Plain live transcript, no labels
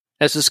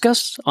As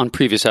discussed on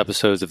previous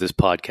episodes of this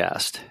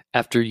podcast,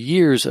 after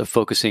years of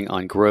focusing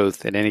on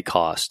growth at any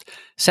cost,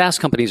 SaaS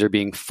companies are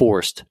being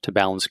forced to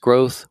balance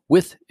growth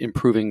with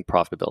improving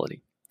profitability.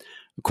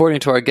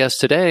 According to our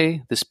guest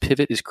today, this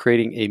pivot is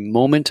creating a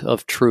moment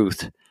of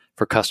truth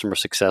for customer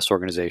success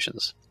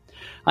organizations.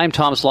 I'm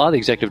Thomas Law, the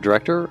Executive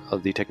Director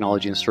of the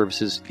Technology and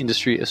Services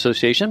Industry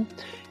Association,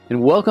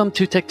 and welcome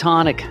to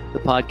Tectonic, the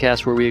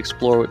podcast where we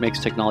explore what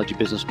makes technology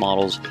business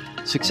models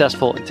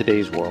successful in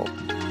today's world.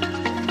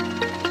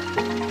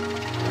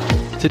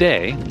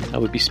 Today, I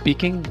will be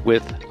speaking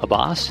with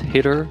Abbas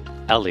Haider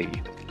Ali,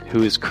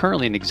 who is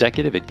currently an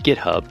executive at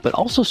GitHub, but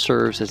also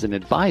serves as an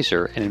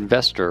advisor and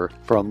investor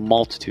for a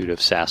multitude of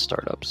SaaS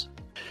startups.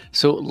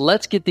 So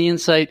let's get the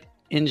insight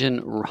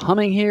engine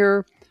humming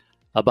here.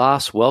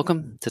 Abbas,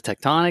 welcome to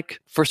Tectonic.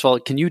 First of all,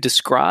 can you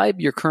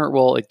describe your current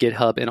role at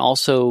GitHub and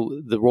also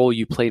the role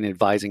you play in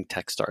advising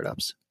tech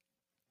startups?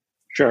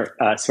 Sure.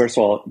 So first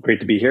of all,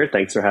 great to be here.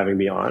 Thanks for having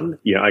me on.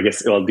 I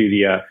guess I'll do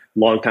the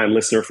long-time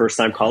listener,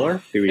 first-time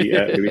caller. Do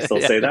we still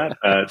say that?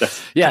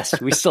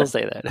 Yes, we still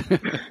say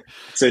that.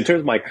 So in terms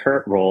of my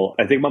current role,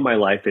 I think about my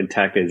life in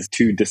tech as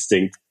two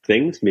distinct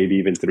things, maybe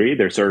even three.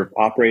 There's sort of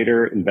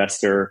operator,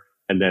 investor,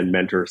 and then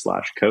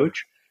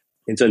mentor/coach.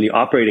 And so in the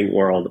operating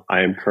world,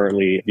 I am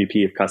currently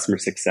VP of Customer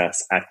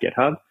Success at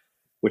GitHub,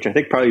 which I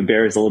think probably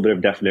bears a little bit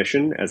of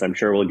definition, as I'm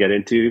sure we'll get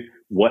into.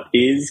 What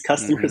is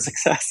customer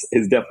success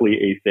is definitely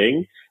a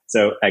thing.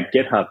 So at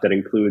GitHub, that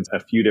includes a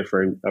few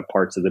different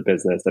parts of the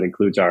business. That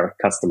includes our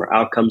customer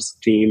outcomes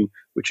team,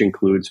 which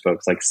includes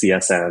folks like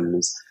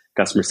CSMs,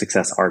 customer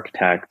success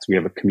architects. We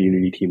have a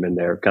community team in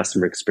there,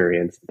 customer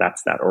experience.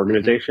 That's that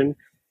organization.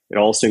 It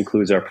also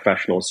includes our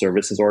professional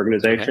services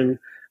organization.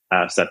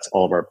 So that's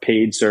all of our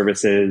paid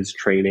services,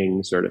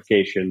 training,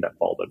 certification that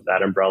fall under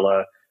that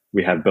umbrella.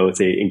 We have both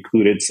a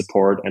included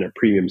support and a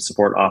premium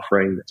support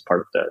offering that's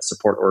part of the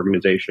support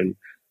organization.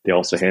 They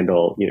also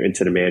handle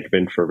incident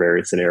management for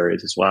various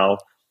scenarios as well.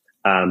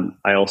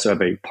 I also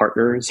have a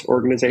partners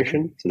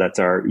organization. So that's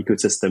our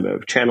ecosystem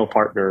of channel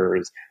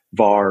partners,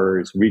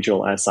 VARs,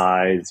 regional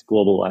SIs,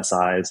 global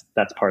SIs.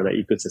 That's part of that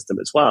ecosystem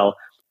as well.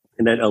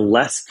 And then a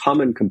less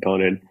common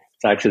component is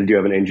I actually do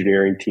have an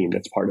engineering team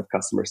that's part of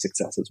customer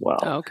success as well.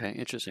 Oh, okay,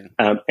 interesting.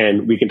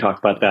 And we can talk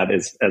about that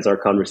as our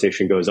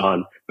conversation goes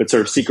on. But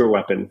sort of secret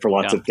weapon for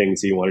lots of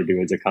things that you want to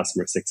do as a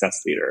customer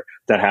success leader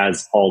that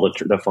has all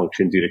the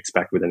functions you'd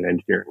expect with an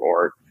engineering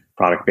org,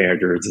 product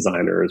managers,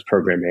 designers,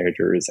 program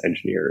managers,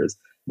 engineers.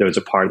 Those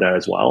are part of that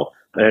as well.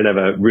 And I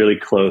have a really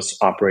close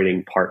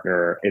operating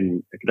partner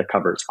that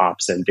covers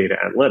ops and data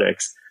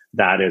analytics.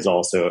 That is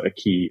also a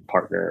key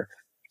partner.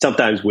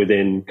 Sometimes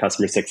within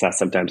customer success,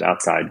 sometimes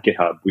outside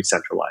GitHub, we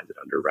centralize it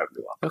under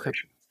revenue operation.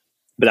 Okay.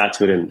 But that's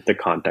within the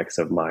context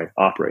of my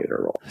operator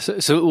role.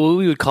 So what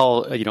we would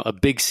call a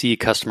big C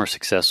customer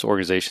success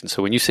organization.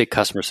 So when you say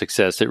customer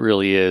success, it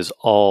really is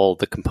all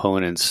the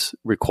components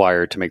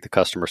required to make the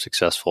customer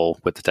successful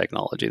with the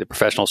technology, the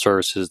professional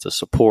services, the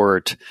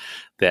support,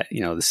 the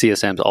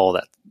CSMs, all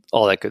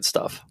that good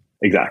stuff.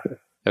 Exactly.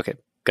 Okay,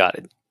 got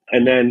it.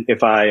 And then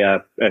if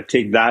I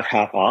take that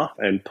hat off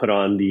and put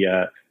on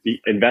the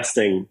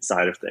investing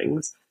side of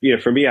things,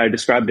 for me, I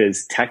described it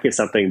as tech is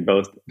something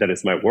both that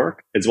is my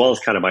work as well as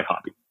kind of my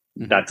hobby.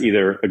 Mm-hmm. That's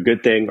either a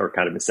good thing or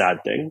kind of a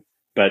sad thing,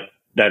 but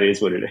that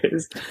is what it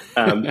is.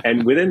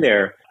 And within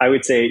there, I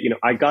would say,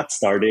 I got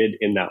started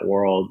in that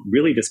world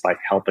really just by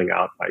helping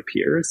out my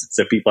peers.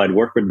 So people I'd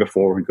worked with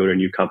before would go to a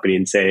new company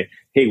and say,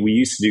 hey, we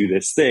used to do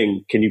this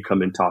thing. Can you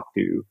come and talk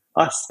to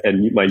us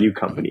and my new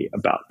company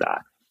about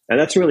that? And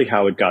that's really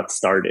how it got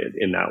started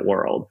in that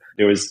world.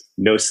 There was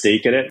no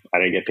stake in it. I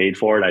didn't get paid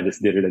for it. I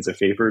just did it as a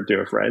favor to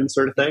a friend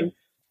sort of thing.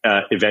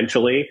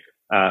 Eventually,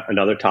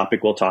 another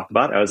topic we'll talk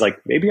about, I was like,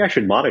 maybe I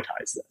should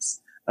monetize this.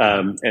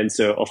 And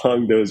so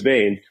along those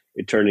veins,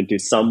 it turned into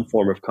some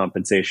form of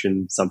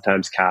compensation,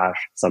 sometimes cash,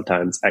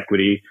 sometimes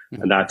equity.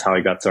 And that's how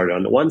I got started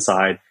on the one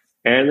side.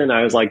 And then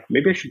I was like,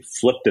 maybe I should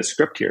flip the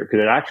script here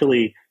because it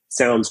actually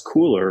sounds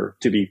cooler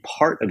to be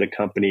part of the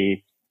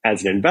company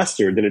as an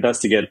investor than it does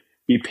to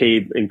be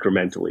paid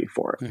incrementally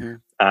for it.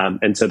 Mm-hmm.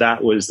 And so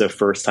that was the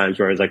first times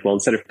where I was like, well,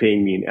 instead of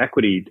paying me in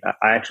equity,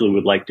 I actually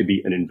would like to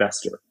be an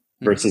investor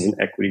versus an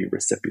equity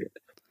recipient.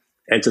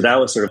 And so that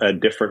was sort of a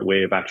different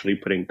way of actually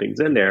putting things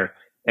in there.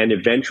 And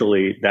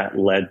eventually that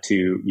led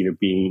to,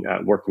 being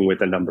working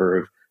with a number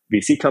of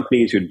VC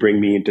companies who'd bring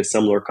me into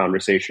similar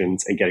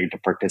conversations and getting to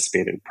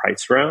participate in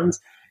price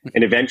rounds.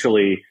 And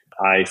eventually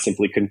I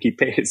simply couldn't keep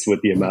pace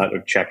with the amount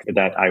of check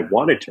that I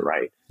wanted to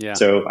write. Yeah.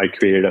 So I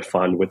created a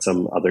fund with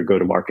some other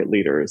go-to-market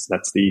leaders.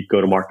 That's the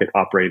Go-to-Market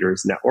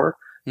Operators Network.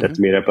 That's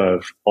made up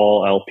of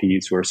all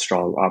LPs who are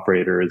strong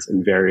operators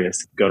in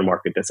various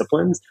go-to-market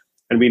disciplines.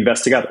 And we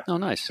invest together. Oh,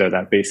 nice. So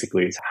that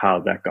basically is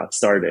how that got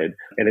started.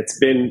 And it's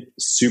been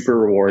super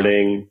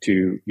rewarding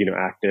to,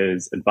 act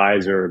as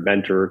advisor,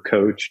 mentor,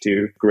 coach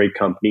to great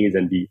companies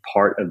and be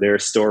part of their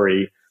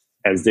story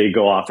as they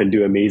go off and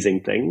do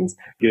amazing things.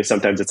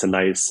 Sometimes it's a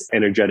nice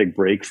energetic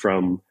break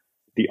from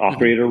the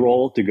operator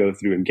role to go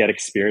through and get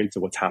experience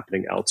of what's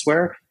happening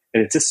elsewhere.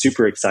 And it's just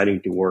super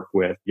exciting to work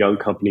with young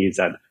companies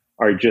that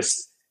are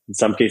just, in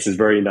some cases,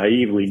 very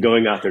naively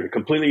going out there to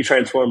completely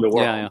transform the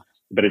world. Yeah.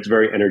 But it's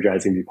very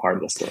energizing to be part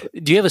of the story.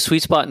 Do you have a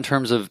sweet spot in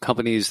terms of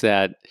companies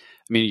that,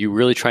 you're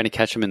really trying to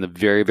catch them in the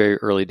very, very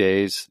early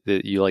days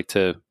that you like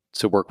to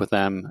work with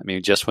them?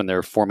 Just when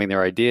they're forming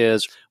their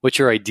ideas, what's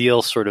your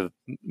ideal sort of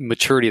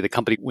maturity of the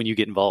company when you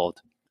get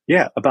involved?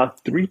 Yeah,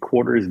 about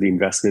 3/4 of the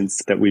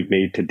investments that we've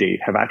made to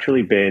date have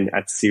actually been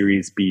at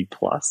Series B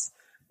plus,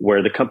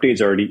 where the company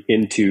is already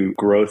into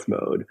growth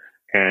mode.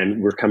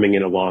 And we're coming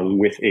in along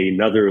with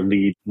another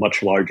lead,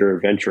 much larger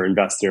venture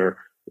investor.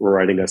 We're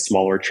writing a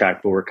smaller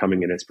check, but we're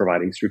coming in as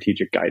providing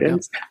strategic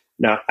guidance. Yep.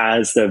 Now,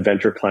 as the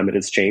venture climate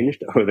has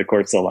changed over the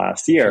course of the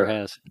last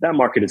year, that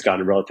market has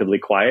gotten relatively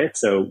quiet.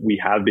 So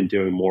we have been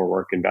doing more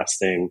work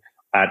investing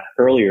at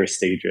earlier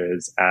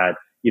stages, at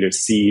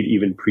seed,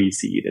 even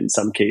pre-seed in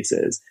some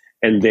cases.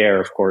 And there,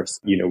 of course,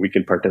 we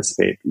can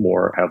participate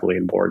more heavily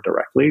and more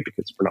directly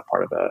because we're not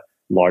part of a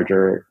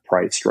larger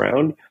priced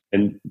round.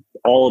 And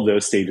all of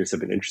those stages have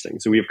been interesting.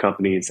 So we have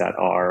companies that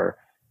are,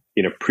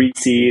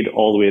 pre-seed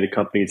all the way to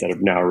companies that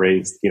have now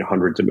raised,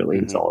 hundreds of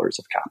millions of dollars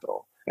of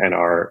capital and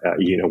are,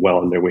 well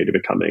on their way to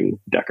becoming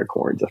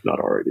decacorns, if not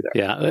already there.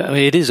 Yeah.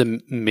 It is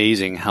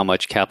amazing how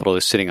much capital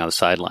is sitting on the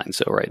sidelines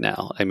though right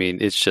now.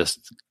 It's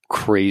just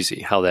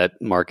crazy how that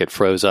market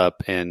froze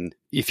up. And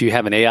if you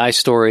have an AI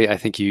story, I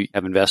think you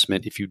have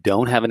investment. If you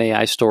don't have an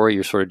AI story,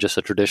 you're sort of just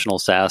a traditional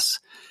SaaS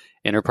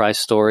enterprise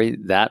story.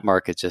 That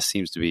market just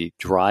seems to be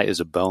dry as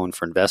a bone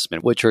for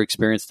investment. What's your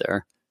experience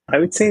there? I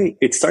would say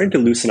it's starting to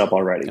loosen up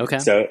already. Okay.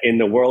 So in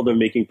the world of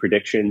making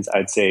predictions,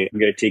 I'd say I'm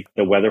going to take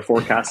the weather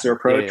forecaster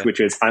approach, which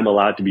is I'm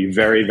allowed to be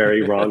very,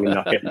 very wrong and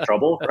not get in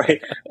trouble,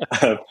 right?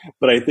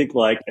 But I think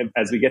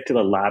as we get to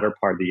the latter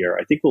part of the year,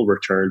 I think we'll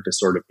return to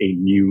sort of a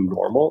new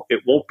normal.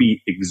 It won't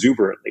be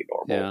exuberantly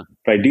normal,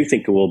 but I do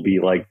think it will be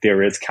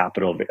there is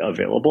capital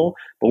available,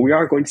 but we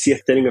are going to see a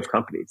thinning of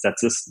companies.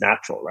 That's just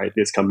natural, right?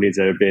 There's companies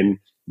that have been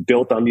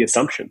built on the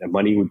assumption that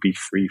money would be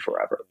free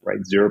forever, right?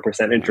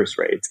 0% interest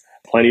rates,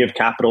 plenty of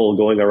capital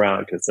going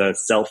around because it's a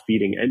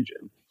self-feeding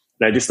engine.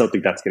 And I just don't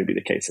think that's going to be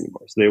the case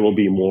anymore. So there will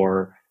be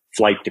more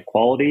flight to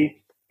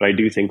quality. But I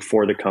do think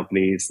for the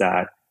companies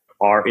that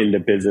are in the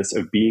business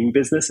of being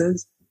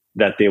businesses,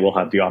 that they will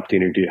have the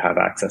opportunity to have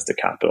access to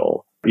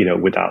capital,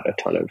 without a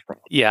ton of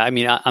problems. Yeah,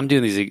 I'm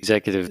doing these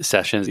executive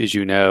sessions, as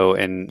you know,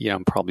 and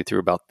I'm probably through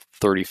about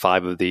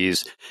 35 of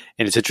these.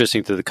 And it's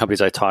interesting to the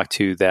companies I talk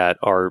to that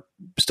are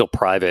still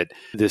private,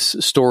 this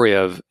story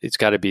of it's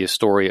got to be a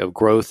story of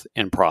growth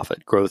and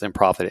profit.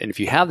 And if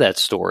you have that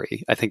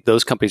story, I think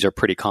those companies are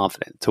pretty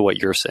confident to what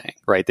you're saying,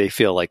 right? They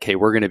feel like, hey,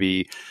 we're going to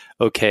be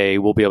okay.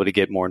 We'll be able to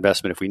get more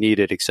investment if we need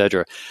it, et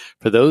cetera.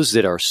 For those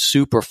that are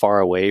super far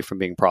away from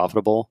being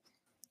profitable,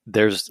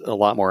 there's a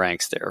lot more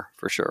angst there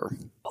for sure.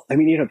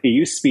 It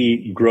used to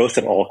be growth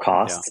at all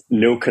costs,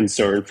 no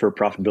concern for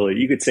profitability.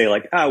 You could say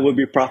we'll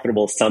be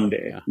profitable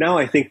someday. Yeah. Now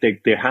I think that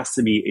there has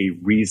to be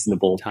a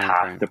reasonable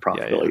path to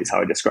profitability is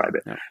how I describe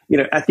it.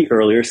 Yeah. At the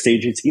earlier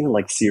stages, even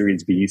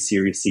Series B,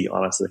 Series C,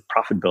 honestly,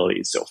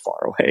 profitability is so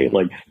far away.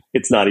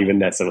 It's not even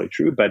necessarily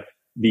true, but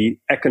the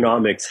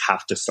economics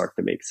have to start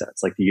to make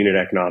sense. The unit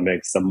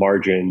economics, the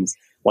margins,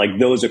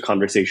 those are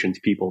conversations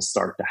people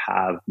start to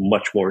have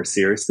much more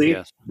seriously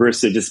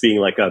versus just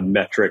being a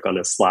metric on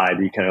a slide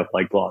you kind of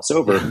gloss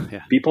over.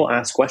 Yeah. People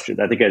ask questions.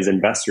 I think as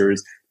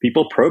investors,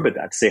 people probe at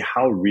that to say,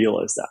 how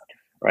real is that,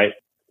 right?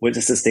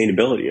 What's the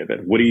sustainability of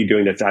it? What are you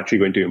doing that's actually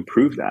going to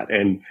improve that?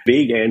 And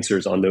vague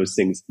answers on those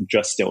things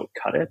just don't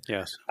cut it.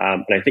 Yes.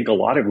 And I think a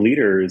lot of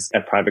leaders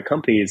at private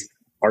companies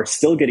are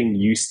still getting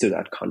used to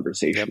that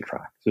conversation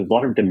track. So there's a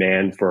lot of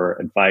demand for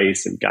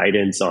advice and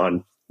guidance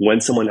on when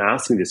someone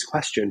asks me this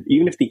question,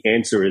 even if the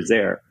answer is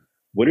there,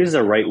 what is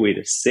the right way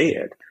to say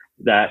it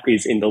that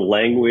is in the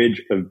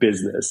language of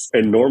business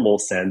in normal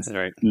sense,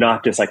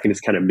 not just I can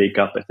just kind of make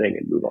up a thing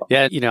and move on.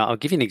 Yeah, I'll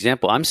give you an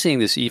example. I'm seeing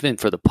this even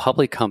for the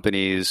public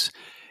companies,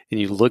 and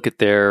you look at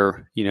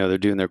their, they're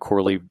doing their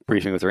quarterly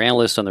briefing with their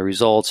analysts on the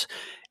results.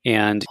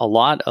 And a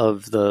lot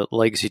of the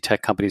legacy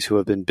tech companies who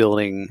have been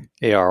building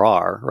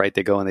ARR, right?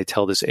 They go and they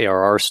tell this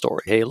ARR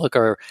story. Hey, look,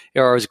 our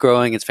ARR is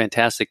growing. It's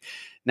fantastic.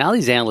 Now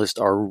these analysts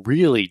are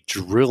really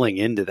drilling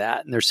into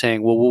that, and they're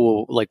saying,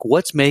 "Whoa,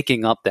 what's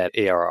making up that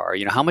ARR?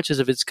 How much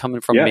of it's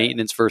coming from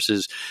maintenance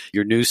versus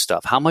your new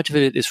stuff? How much of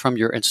it is from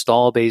your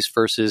install base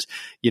versus,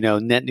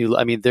 net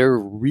new?" They're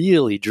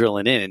really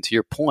drilling in. And to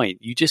your point,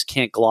 you just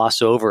can't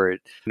gloss over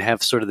it and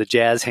have sort of the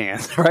jazz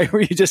hands, right?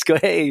 Where you just go,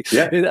 "Hey,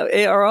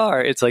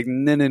 ARR." It's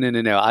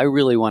no. I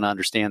really want to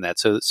understand that.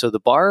 So the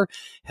bar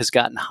has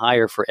gotten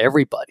higher for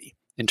everybody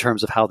in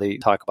terms of how they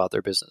talk about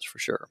their business, for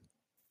sure.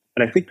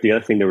 And I think the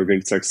other thing that we're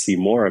going to start to see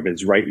more of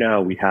is right now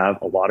we have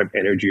a lot of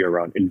energy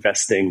around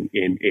investing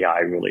in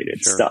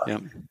AI-related stuff.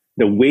 Yep.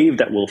 The wave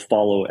that will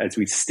follow as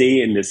we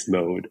stay in this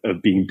mode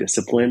of being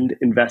disciplined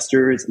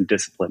investors and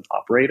disciplined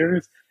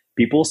operators,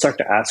 people will start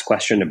to ask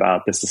questions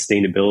about the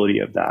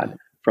sustainability of that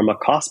from a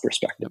cost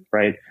perspective,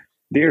 right?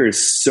 There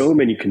is so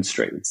many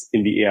constraints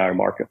in the AI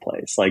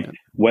marketplace.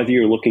 Whether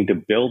you're looking to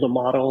build a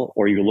model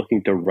or you're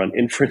looking to run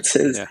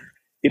inferences,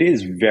 it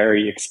is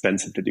very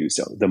expensive to do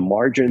so. The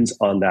margins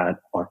on that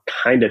are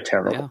kind of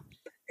terrible.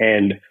 Yeah.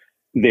 And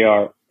there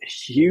are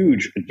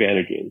huge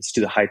advantages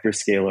to the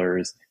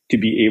hyperscalers to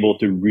be able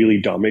to really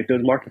dominate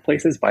those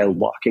marketplaces by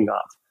locking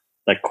up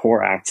like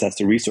core access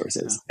to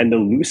resources. Yeah. And the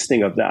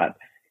loosening of that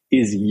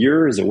is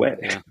years away,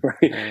 right?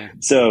 Yeah.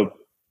 So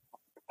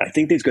I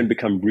think there's going to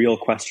become real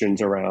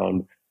questions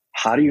around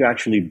how do you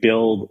actually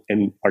build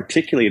and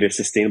articulate a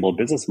sustainable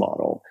business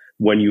model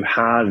when you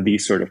have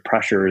these sort of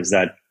pressures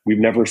that we've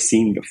never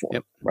seen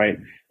before, right?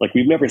 Like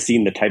we've never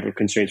seen the type of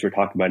constraints we're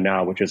talking about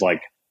now, which is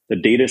like the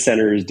data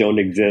centers don't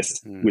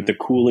exist with the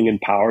cooling and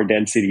power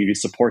density to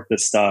support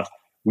this stuff.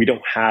 We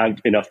don't have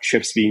enough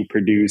chips being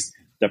produced.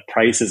 The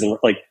prices and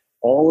like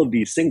all of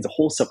these things, the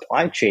whole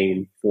supply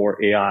chain for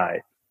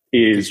AI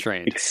is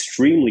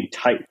extremely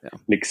tight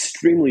and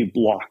extremely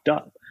blocked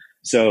up.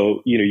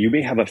 So, you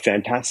may have a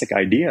fantastic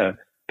idea,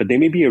 but there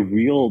may be a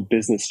real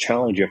business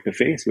challenge you have to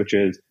face, which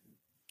is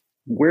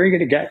where are you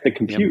going to get the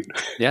compute?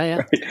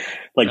 Right?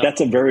 Like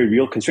that's a very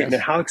real constraint.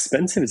 And how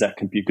expensive is that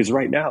compute? Because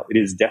right now it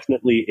is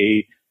definitely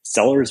a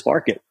seller's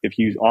market. If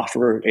you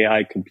offer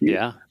AI compute,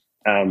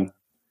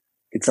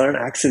 it's not an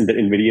accident that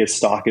NVIDIA's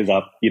stock is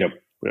up,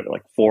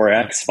 like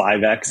 4x,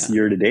 5x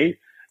year to date.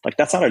 Like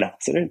that's not an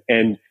accident.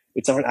 And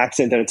it's not an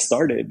accident that it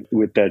started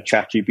with the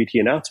ChatGPT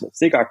announcements.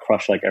 They got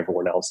crushed like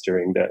everyone else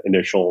during the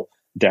initial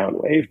down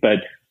wave, but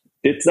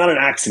it's not an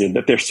accident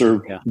that they're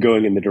sort of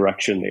going in the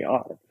direction they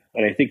are.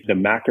 And I think the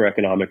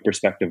macroeconomic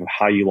perspective of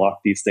how you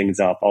lock these things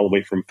up all the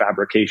way from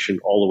fabrication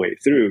all the way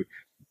through,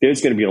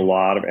 there's going to be a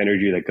lot of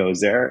energy that goes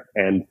there.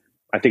 And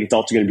I think it's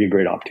also going to be a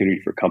great opportunity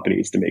for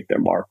companies to make their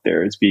mark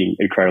there as being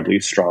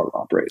incredibly strong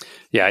operators.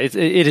 Yeah, it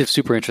is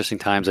super interesting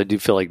times. I do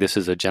feel like this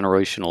is a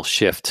generational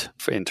shift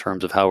in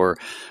terms of how we're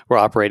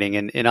operating.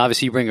 And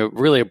obviously you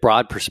bring a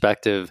broad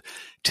perspective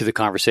to the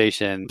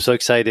conversation. I'm so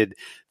excited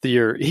that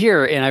you're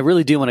here. And I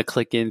really do want to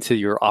click into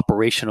your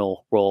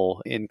operational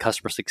role in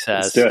customer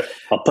success. Let's do it.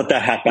 I'll put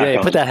that hat back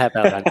on. Put that hat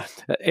back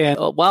on. And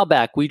a while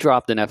back, we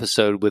dropped an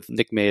episode with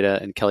Nick Mehta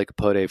and Kelly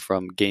Capote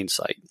from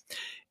Gainsight.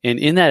 And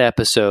in that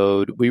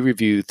episode, we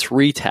reviewed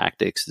 3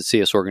 tactics that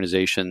CS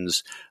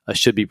organizations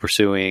should be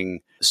pursuing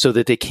so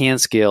that they can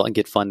scale and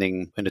get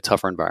funding in a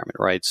tougher environment,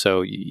 right?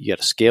 So you got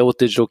to scale with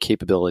digital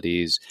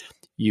capabilities.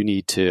 You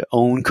need to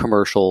own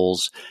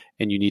commercials,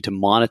 and you need to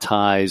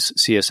monetize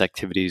CS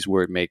activities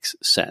where it makes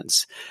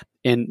sense.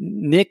 And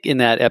Nick in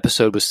that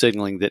episode was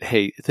signaling that,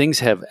 hey, things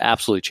have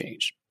absolutely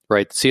changed.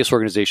 Right, CS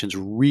organizations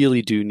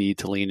really do need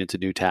to lean into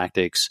new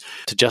tactics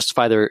to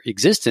justify their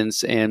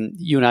existence. And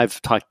you and I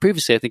have talked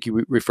previously, I think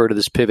you refer to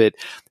this pivot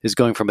as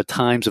going from a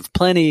times of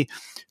plenty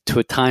to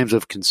a times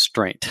of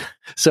constraint.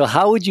 So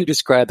how would you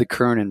describe the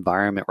current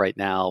environment right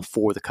now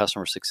for the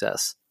customer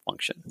success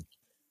function?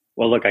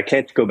 Well, look, I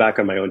can't go back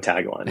on my own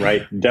tagline,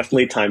 right?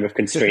 Definitely time of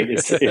constraint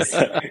is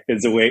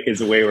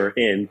the way we're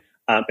in.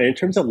 And in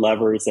terms of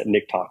levers that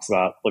Nick talks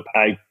about, look,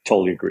 I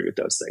totally agree with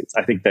those things.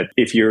 I think that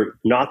if you're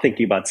not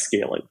thinking about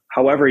scaling,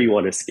 however you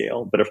want to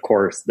scale, but of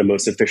course, the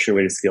most efficient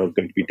way to scale is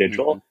going to be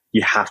digital,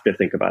 you have to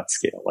think about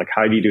scale. Like,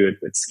 how do you do it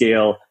with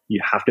scale?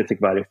 You have to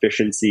think about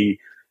efficiency.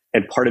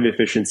 And part of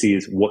efficiency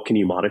is what can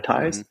you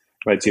monetize,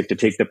 right? So you have to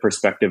take the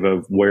perspective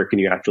of where can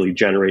you actually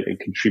generate and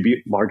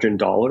contribute margin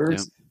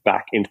dollars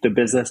back into the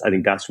business. I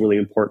think that's really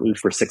important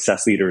for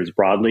success leaders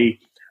broadly.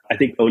 I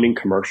think owning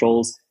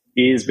commercials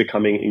is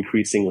becoming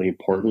increasingly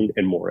important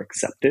and more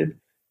accepted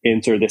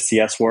in sort of the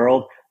CS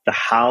world. The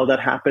how that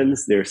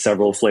happens, there are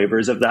several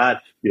flavors of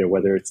that,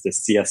 whether it's the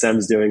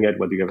CSMs doing it,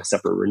 whether you have a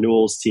separate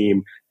renewals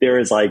team, there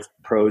is like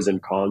pros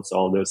and cons to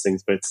all those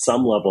things. But at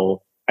some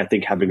level, I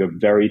think having a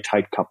very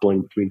tight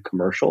coupling between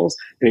commercials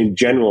and in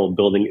general,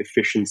 building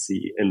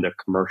efficiency in the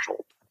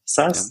commercial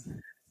process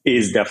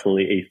is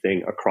definitely a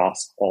thing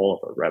across all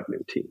of our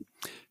revenue team.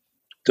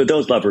 So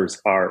those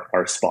levers are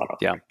spot on.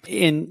 Yeah.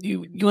 And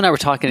you and I were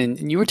talking,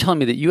 and you were telling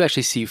me that you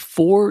actually see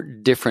 4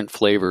 different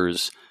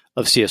flavors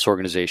of CS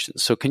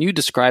organizations. So can you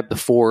describe the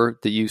 4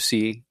 that you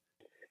see?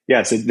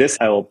 Yeah. So this,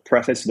 I will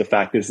preface with the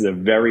fact this is a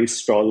very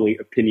strongly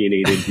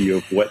opinionated view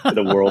of what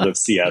the world of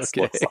CS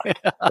looks like.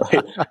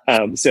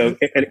 Right? So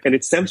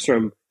it stems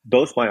from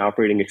both my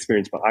operating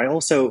experience, but I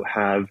also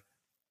have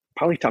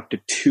probably talked to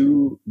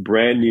 2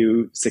 brand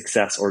new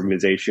success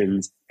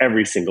organizations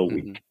every single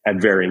week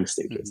at varying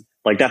stages.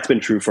 Like that's been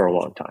true for a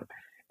long time.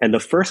 And the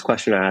first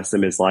question I ask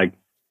them is like,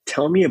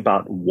 tell me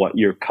about what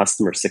your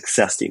customer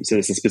success team, so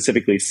this is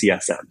specifically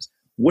CSMs,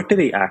 what do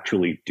they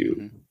actually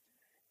do?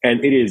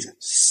 And it is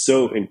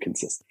so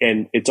inconsistent.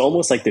 And it's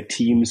almost like the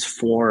teams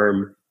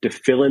form to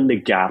fill in the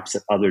gaps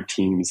that other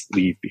teams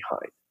leave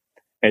behind.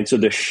 And so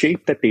the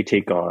shape that they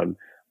take on,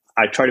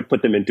 I try to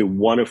put them into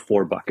one of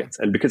 4 buckets.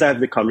 And because I have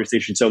the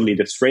conversation so many,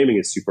 this framing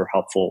is super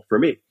helpful for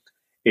me,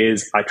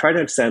 is I try to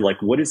understand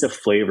like, what does a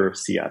flavor of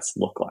CS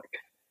look like?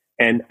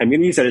 And I'm going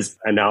to use that as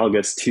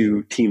analogous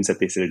to teams that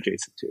they sit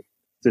adjacent to.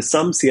 So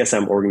some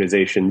CSM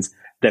organizations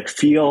that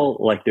feel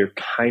like they're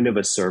kind of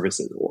a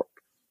services org.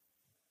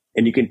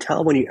 And you can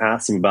tell when you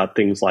ask them about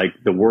things like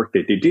the work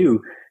that they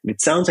do, it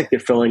sounds like they're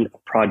filling a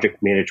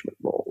project management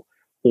role,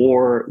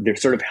 or they're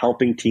sort of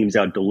helping teams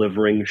out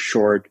delivering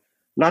short,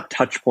 not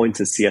touch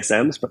points as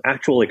CSMs, but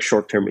actual like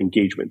short-term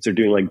engagements. They're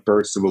doing like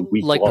bursts of a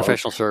week like long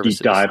professional services,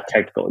 deep dive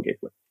technical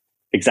engagement.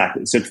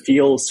 Exactly. So it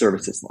feels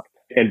services like.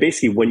 And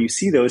basically when you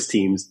see those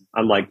teams,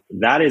 I'm like,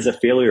 that is a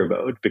failure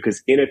mode,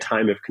 because in a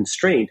time of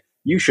constraint,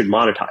 you should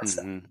monetize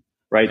them.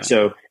 Right. Yeah.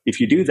 So if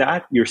you do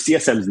that, your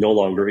CSMs no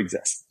longer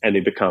exist and they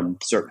become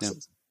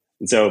services. Yeah.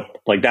 And so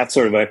like that's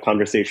sort of a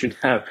conversation to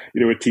have,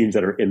 with teams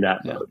that are in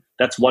that mode.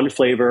 That's one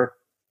flavor.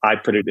 I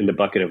put it in the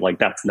bucket of like,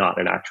 that's not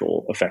an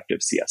actual effective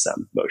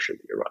CSM motion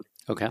that you're running.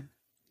 Okay.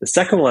 The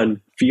second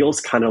one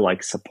feels kind of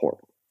like support.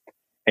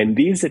 And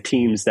these are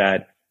teams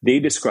that they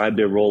describe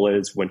their role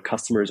as when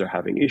customers are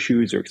having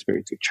issues or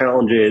experiencing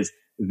challenges,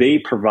 they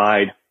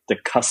provide the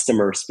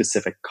customer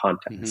specific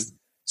context.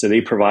 So they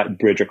provide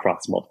bridge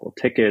across multiple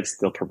tickets.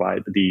 They'll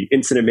provide the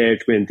incident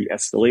management, the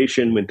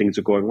escalation when things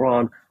are going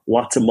wrong.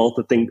 Lots of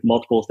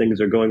multiple things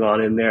are going on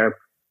in there.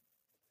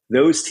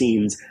 Those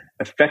teams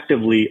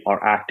effectively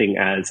are acting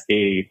as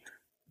a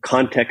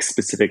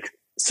context-specific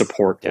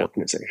support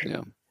organization.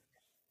 Yeah.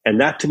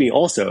 And that to me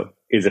also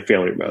is a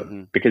failure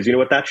mode, because you know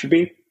what that should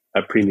be?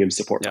 A premium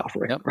support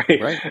offering,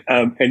 right?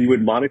 And you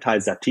would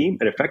monetize that team,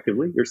 and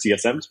effectively your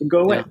CSMs would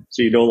go away.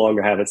 So you no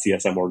longer have a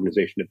CSM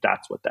organization if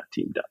that's what that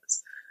team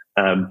does.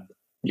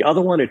 The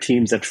other one are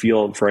teams that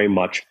feel very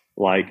much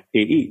like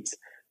AEs.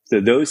 So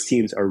those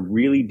teams are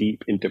really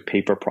deep into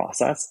paper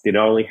process. They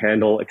not only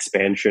handle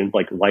expansion,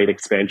 like light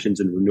expansions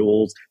and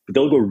renewals, but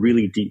they'll go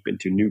really deep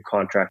into new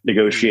contract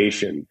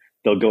negotiation.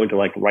 They'll go into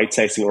like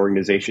right-sizing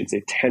organizations.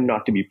 They tend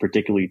not to be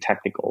particularly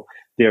technical.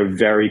 They're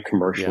very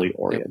commercially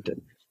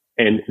oriented.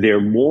 And they're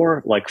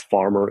more like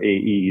farmer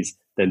AEs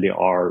than they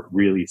are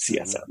really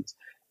CSMs.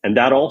 And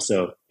that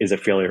also is a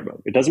failure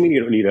mode. It doesn't mean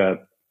you don't need a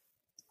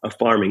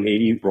farming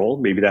AE role.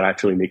 Maybe that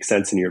actually makes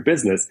sense in your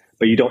business,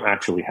 but you don't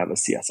actually have a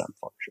CSM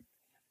function.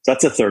 So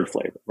that's a third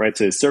flavor, right?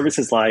 So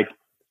services like,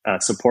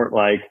 support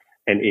like,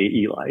 and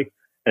AE like.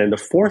 And the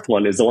fourth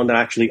one is the one that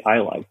actually I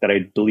like, that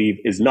I believe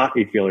is not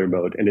a failure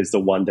mode and is the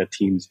one that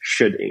teams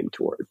should aim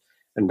toward.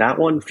 And that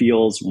one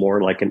feels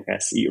more like an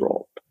SE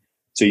role.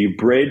 So you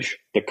bridge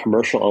the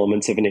commercial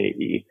elements of an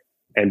AE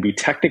and be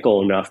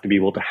technical enough to be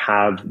able to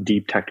have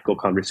deep technical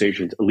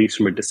conversations, at least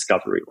from a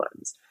discovery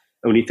lens.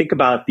 And when you think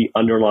about the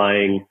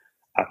underlying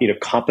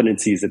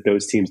competencies that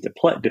those teams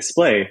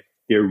display,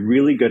 they're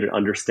really good at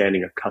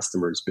understanding a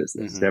customer's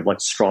business. They have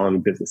like strong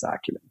business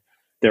acumen.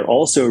 They're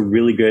also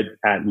really good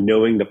at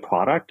knowing the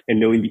product and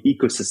knowing the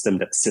ecosystem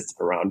that sits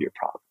around your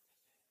product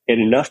in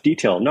enough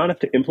detail, not enough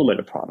to implement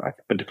a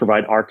product, but to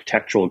provide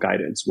architectural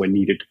guidance when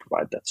needed to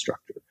provide that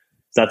structure.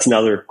 So that's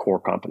another core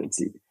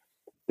competency.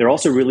 They're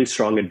also really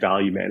strong at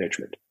value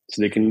management.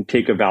 So they can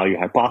take a value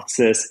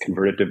hypothesis,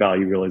 convert it to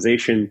value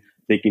realization.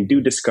 They can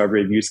do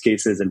discovery of use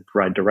cases and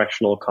provide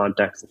directional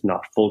context, if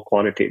not full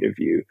quantitative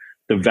view,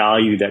 the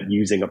value that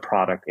using a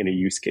product in a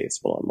use case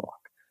will unlock.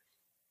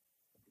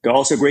 They're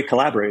also great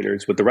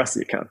collaborators with the rest of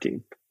the account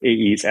team,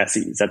 AEs,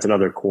 SEs. That's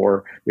another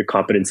core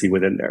competency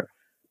within there.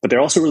 But they're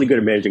also really good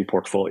at managing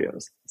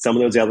portfolios. Some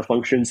of those other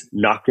functions,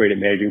 not great at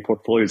managing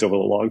portfolios over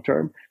the long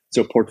term.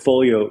 So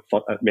portfolio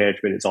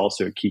management is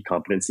also a key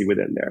competency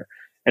within there.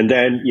 And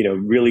then,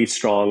 really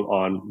strong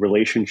on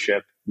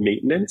relationship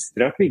maintenance. They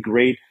don't have to be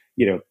great,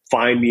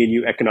 find me a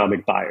new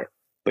economic buyer,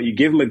 but you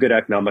give them a good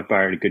economic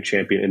buyer and a good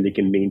champion, and they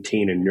can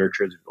maintain and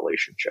nurture the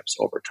relationships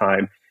over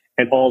time.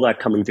 And all that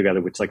coming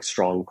together with like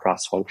strong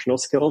cross-functional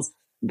skills,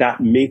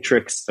 that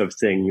matrix of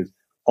things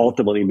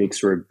ultimately makes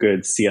for a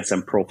good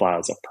CSM profile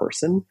as a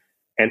person.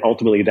 And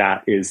ultimately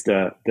that is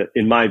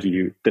in my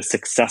view, the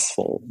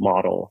successful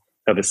model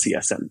of a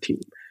CSM team.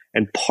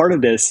 And part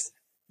of this,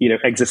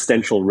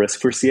 existential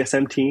risk for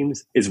CSM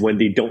teams is when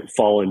they don't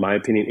fall, in my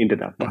opinion, into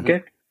that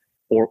bucket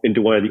or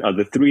into one of the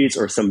other threes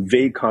or some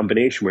vague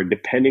combination where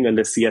depending on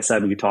the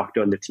CSM you talk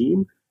to on the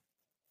team,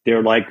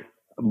 they're like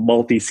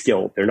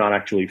multi-skilled. They're not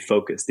actually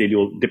focused. They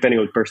do, depending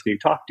on the person you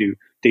talk to,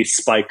 they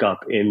spike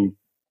up in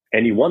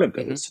any one of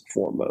those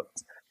four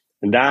modes.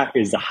 And that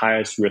is the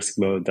highest risk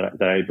mode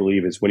that I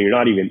believe is when you're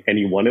not even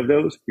any one of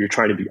those, you're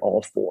trying to be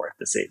all four at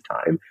the same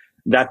time.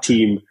 That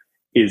team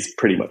is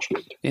pretty much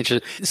good.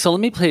 Interesting. So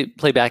let me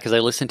play back as I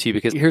listen to you,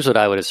 because here's what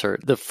I would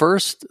assert. The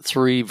first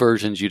three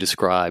versions you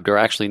described are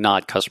actually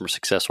not customer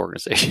success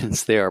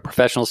organizations. They are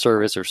professional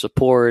service or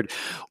support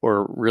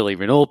or really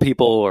renewal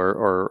people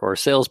or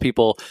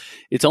salespeople.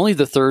 It's only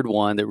the third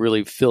one that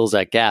really fills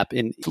that gap.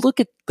 And if you look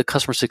at the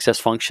customer success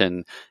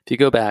function, if you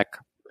go back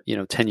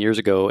 10 years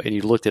ago and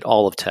you looked at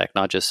all of tech,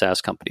 not just SaaS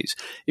companies,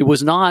 it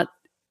was not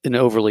an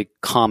overly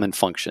common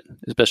function,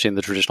 especially in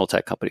the traditional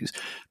tech companies.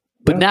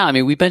 But now,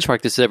 we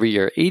benchmark this every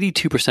year.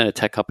 82% of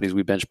tech companies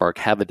we benchmark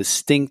have a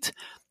distinct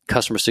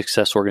customer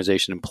success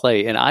organization in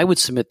play. And I would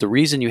submit the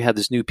reason you have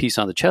this new piece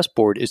on the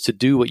chessboard is to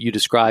do what you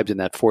described in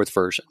that fourth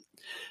version.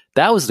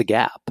 That was the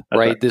gap,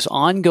 right? This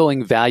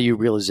ongoing value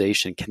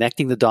realization,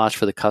 connecting the dots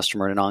for the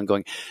customer and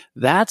ongoing,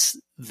 that's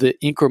the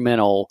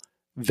incremental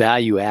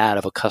value add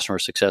of a customer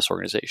success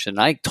organization.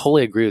 And I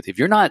totally agree with you. If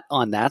you're not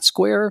on that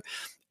square,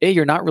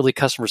 you're not really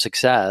customer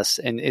success,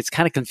 and it's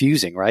kind of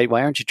confusing, right?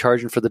 Why aren't you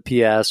charging for the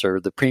PS or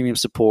the premium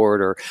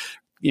support, or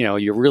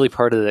you're really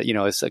part of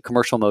the, it's a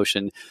commercial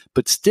motion,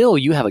 but still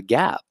you have a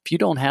gap. If you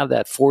don't have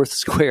that fourth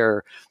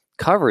square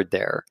covered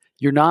there,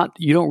 you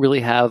don't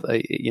really have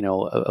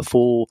a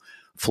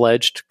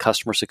full-fledged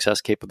customer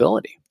success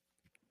capability.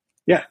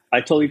 Yeah, I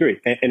totally agree.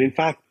 And in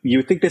fact, you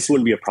would think this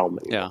wouldn't be a problem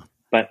anymore. Yeah.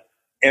 But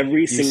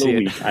every single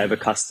week, I have a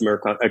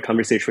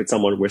conversation with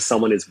someone where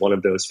someone is one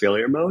of those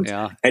failure modes.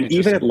 Yeah, and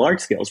even at large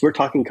scales, we're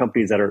talking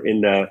companies that are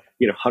in the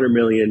 100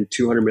 million,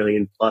 200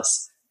 million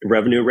plus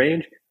revenue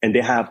range, and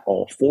they have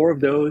all four of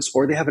those,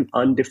 or they have an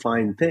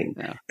undefined thing.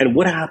 Yeah. And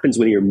what happens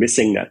when you're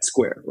missing that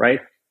square, right?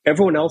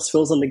 Everyone else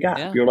fills in the gap.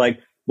 Yeah. You're like,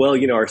 well,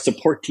 our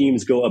support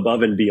teams go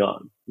above and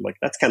beyond. I'm like,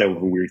 that's kind of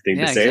a weird thing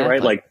to say,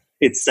 right? Like,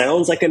 it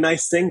sounds like a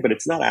nice thing, but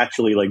it's not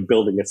actually like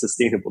building a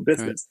sustainable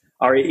business.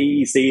 Right. Our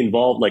AEs stay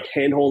involved, like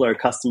handhold our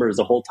customers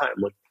the whole time.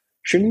 Like,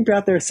 shouldn't you be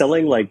out there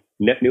selling like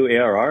net new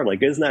ARR?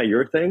 Like, isn't that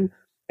your thing?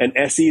 And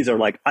SEs are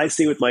like, I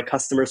stay with my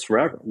customers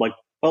forever. I'm like,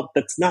 well,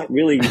 that's not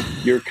really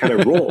your kind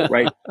of role,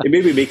 right? It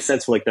maybe makes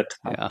sense for like the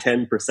top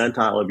 10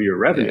 percentile of your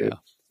revenue,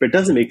 but it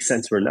doesn't make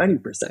sense for 90%.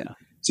 Yeah.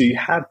 So you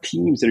have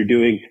teams that are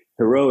doing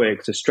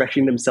heroics or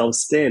stretching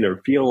themselves thin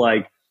or feel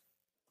like,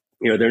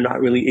 they're not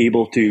really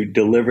able to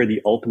deliver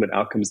the ultimate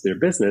outcomes of their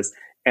business.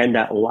 And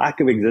that lack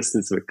of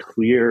existence of a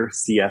clear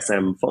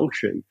CSM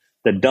function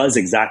that does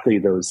exactly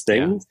those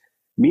things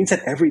means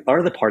that every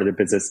other part of the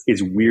business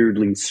is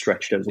weirdly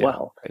stretched as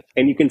well. Right.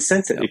 And you can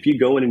sense it. If you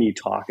go in and you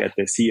talk at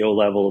the CEO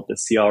level, at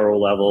the CRO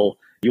level,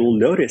 you'll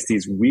notice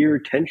these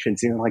weird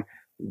tensions. Like,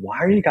 why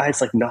are you guys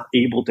like not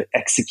able to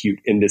execute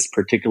in this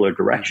particular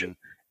direction?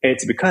 And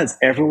it's because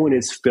everyone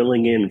is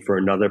filling in for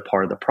another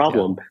part of the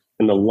problem,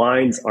 and the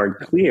lines aren't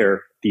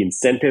clear. The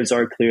incentives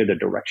aren't clear. The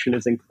direction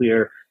isn't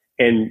clear.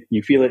 And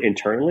you feel it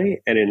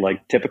internally. And in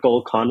like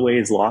typical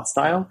Conway's Law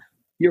style,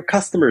 your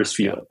customers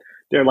feel it.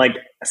 They're like,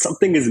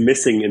 something is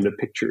missing in the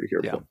picture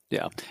here.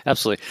 Yeah,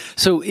 absolutely.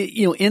 So,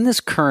 in this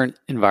current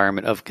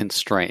environment of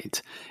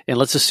constraint, and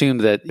let's assume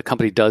that the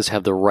company does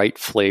have the right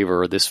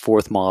flavor, this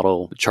fourth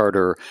model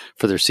charter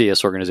for their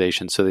CS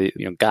organization, so they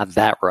got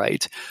that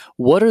right.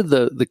 What are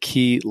the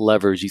key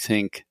levers you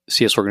think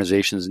CS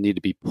organizations need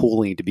to be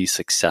pulling to be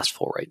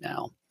successful right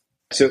now?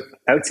 So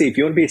I would say if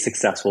you want to be a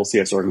successful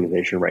CS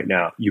organization right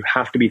now, you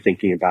have to be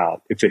thinking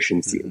about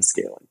efficiency and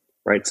scaling,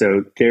 right?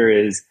 So there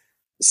is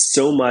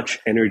so much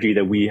energy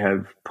that we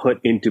have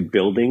put into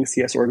building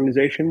CS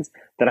organizations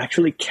that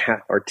actually can't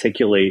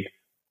articulate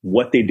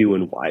what they do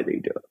and why they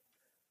do it.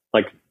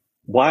 Like,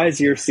 why is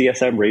your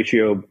CSM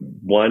ratio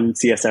 1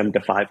 CSM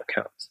to 5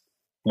 accounts?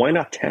 Why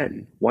not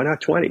 10? Why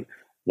not 20?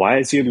 Why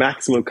is your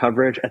maximum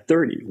coverage at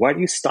 30? Why do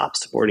you stop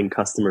supporting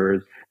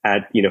customers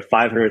at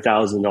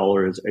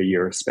 $500,000 a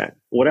year spent?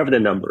 Whatever the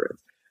number is.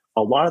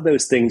 A lot of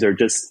those things are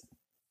just,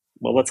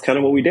 well, that's kind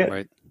of what we did.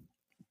 Right.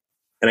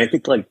 And I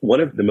think like one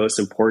of the most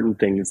important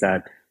things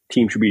that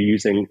teams should be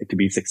using to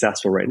be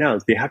successful right now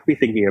is they have to be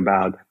thinking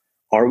about,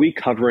 are we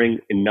covering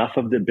enough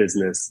of the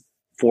business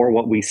for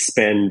what we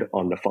spend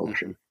on the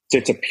function? So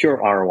it's a pure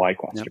ROI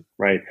question,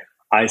 right?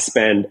 I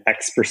spend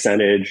X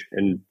percentage,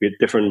 and with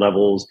different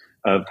levels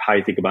of how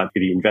you think about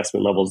the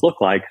investment levels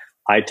look like,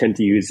 I tend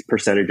to use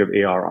percentage of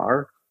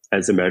ARR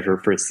as a measure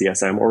for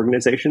CSM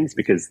organizations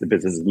because the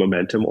business is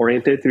momentum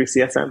oriented through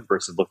CSM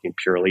versus looking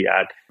purely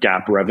at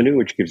GAAP revenue,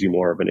 which gives you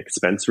more of an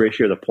expense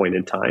ratio, the point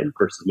in time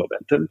versus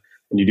momentum.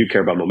 And you do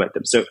care about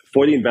momentum. So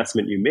for the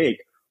investment you make,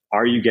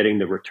 are you getting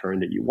the return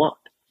that you want?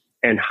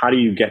 And how do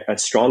you get a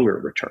stronger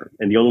return?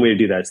 And the only way to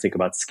do that is think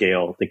about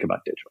scale, think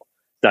about digital.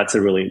 That's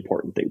a really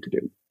important thing to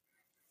do.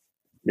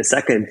 The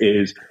second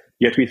is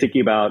you have to be thinking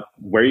about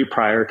where you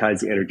prioritize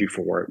the energy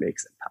for where it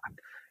makes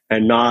impact.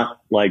 And not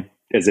like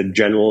as a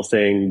general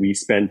thing, we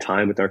spend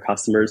time with our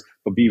customers,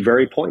 but be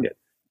very pointed.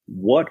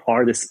 What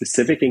are the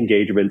specific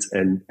engagements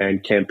and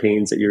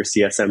campaigns that your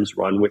CSMs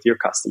run with your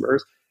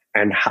customers?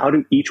 And how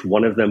do each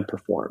one of them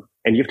perform?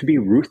 And you have to be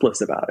ruthless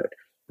about it.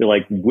 You're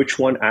like, which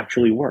one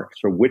actually works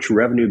for which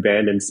revenue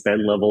band and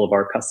spend level of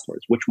our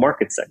customers, which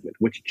market segment,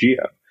 which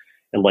geo?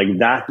 And like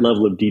that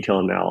level of detail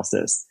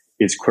analysis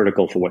is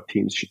critical for what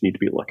teams should need to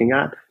be looking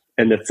at.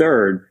 And the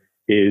third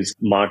is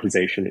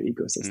monetization and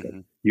ecosystem. Mm-hmm.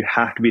 You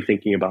have to be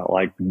thinking about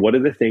like, what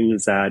are the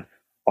things that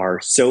are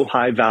so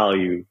high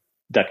value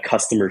that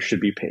customers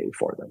should be paying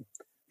for them,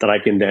 that I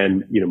can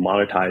then,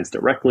 monetize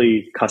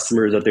directly,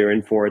 customers that they're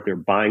in for it, they're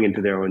buying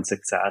into their own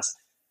success.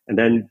 And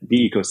then the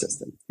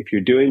ecosystem. If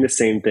you're doing the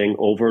same thing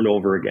over and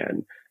over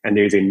again, and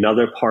there's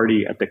another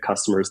party at the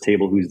customer's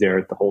table who's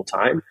there the whole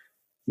time,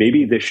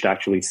 maybe this should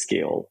actually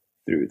scale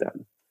through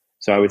them.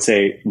 So I would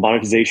say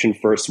monetization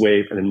first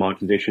wave and then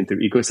monetization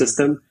through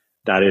ecosystem.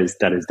 That is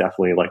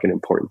definitely like an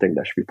important thing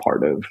that should be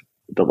part of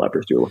the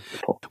levers you're looking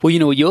to pull. Well,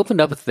 you opened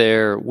up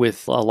there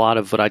with a lot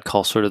of what I'd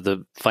call sort of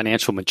the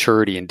financial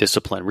maturity and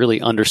discipline,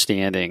 really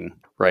understanding,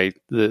 right,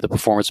 the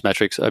performance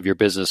metrics of your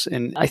business.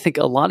 And I think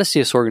a lot of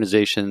CS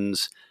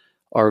organizations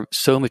are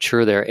so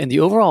mature there, and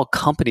the overall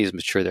company is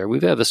mature there. We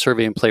have a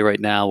survey in play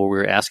right now where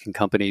we're asking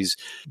companies,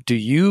 do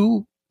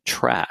you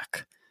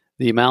track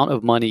the amount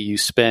of money you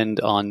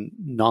spend on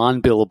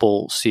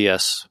non-billable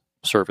CS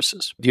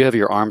services. Do you have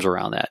your arms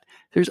around that?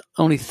 There's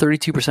only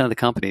 32% of the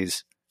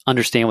companies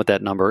understand what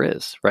that number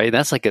is, right?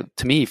 That's like,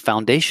 to me,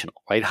 foundational,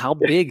 right?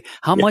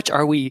 How much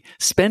are we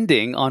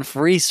spending on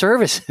free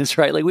services,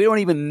 right? Like, we don't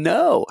even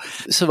know.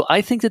 So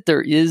I think that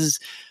there is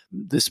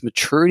this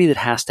maturity that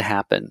has to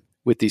happen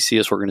with these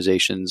CS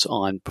organizations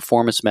on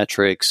performance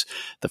metrics,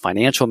 the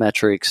financial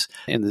metrics.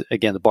 And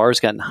again, the bar has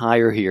gotten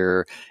higher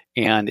here.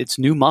 And it's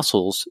new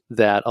muscles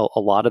that a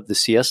lot of the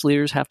CS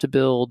leaders have to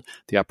build,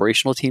 the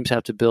operational teams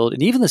have to build,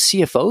 and even the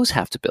CFOs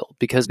have to build,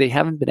 because they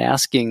haven't been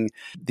asking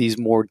these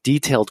more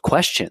detailed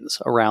questions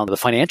around the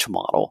financial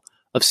model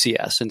of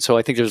CS. And so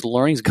I think there's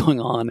learnings going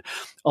on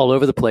all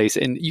over the place.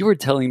 And you were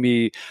telling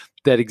me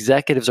that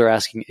executives are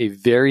asking a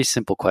very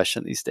simple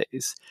question these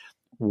days.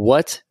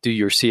 What do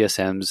your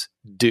CSMs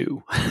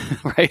do?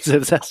 Right? So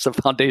that's the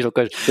foundational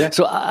question. Yeah.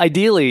 So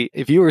ideally,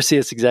 if you were a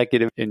CS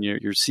executive and your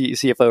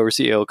CFO or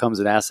CEO comes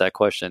and asks that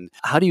question,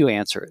 how do you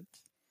answer it?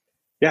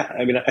 Yeah,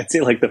 I mean, I'd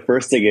say like the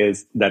first thing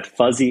is that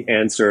fuzzy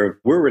answer,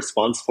 we're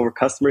responsible for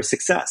customer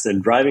success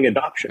and driving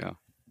adoption. Yeah.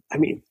 I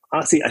mean,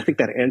 honestly, I think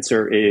that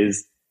answer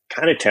is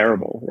kind of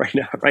terrible right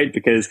now, right?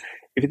 Because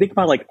if you think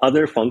about like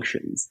other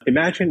functions,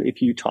 imagine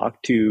if you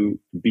talk to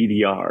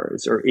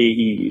BDRs or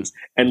AEs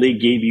and they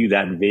gave you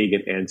that vague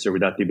an answer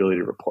without the ability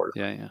to report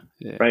it.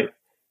 Yeah. Right?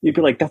 You'd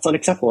be like, that's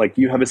unacceptable. Like,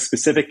 you have a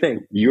specific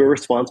thing. You're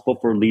responsible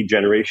for lead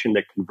generation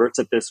that converts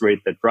at this rate,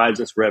 that drives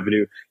us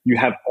revenue. You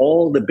have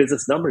all the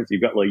business numbers.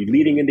 You've got like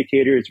leading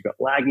indicators, you've got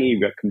lagging,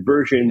 you've got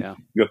conversion,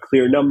 you've got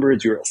clear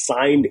numbers, you're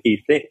assigned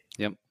a thing.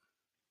 Yep.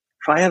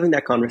 Try having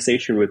that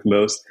conversation with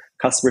most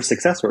customer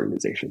success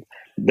organizations.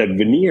 That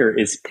veneer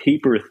is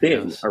paper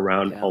thin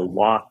around a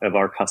lot of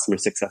our customer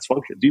success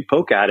functions. You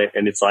poke at it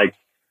and it's like,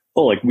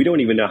 oh, like, we don't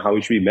even know how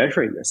we should be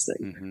measuring this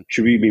thing. Mm-hmm.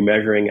 Should we be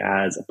measuring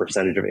as a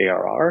percentage of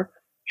ARR?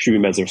 Should we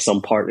measure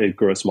some part of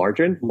gross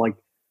margin? I'm like,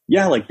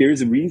 yeah, like,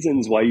 there's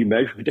reasons why you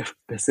measure different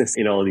business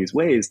in all of these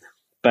ways,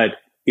 but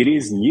it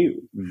is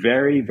new.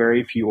 Very,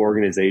 very few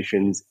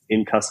organizations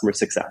in customer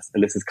success,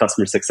 and this is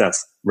customer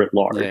success writ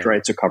large,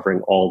 right? So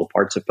covering all the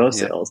parts of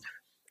post-sales,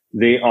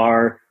 they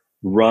are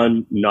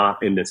run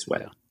not in this way.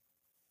 Yeah.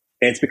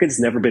 And it's because it's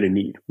never been a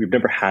need. We've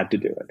never had to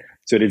do it.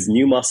 So it is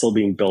new muscle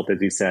being built,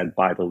 as you said,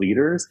 by the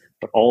leaders,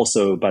 but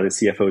also by the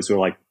CFOs who are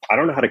like, I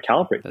don't know how to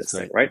calibrate this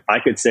thing, right? I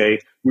could say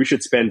we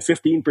should spend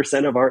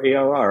 15% of our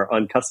ARR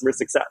on customer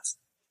success.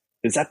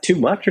 Is that too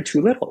much or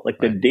too little? Like,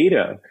 the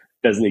data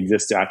doesn't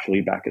exist to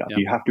actually back it up.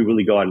 You have to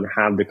really go out and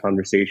have the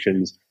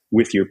conversations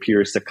with your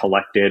peers to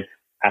collect it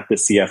at the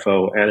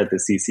CFO and at the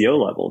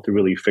CCO level to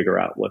really figure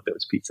out what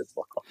those pieces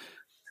look like.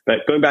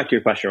 But going back to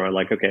your question around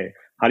like, okay,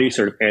 how do you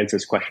sort of answer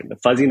this question? The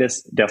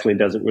fuzziness definitely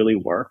doesn't really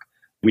work.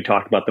 We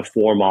talked about the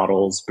 4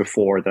 models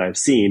before that I've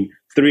seen.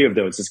 3 of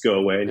those just go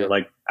away. And you're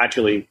like,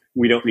 actually,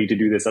 we don't need to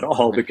do this at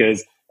all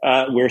because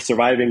we're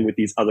surviving with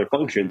these other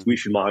functions. We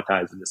should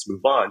monetize and just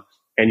move on.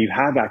 And you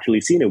have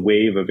actually seen a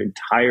wave of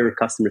entire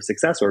customer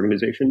success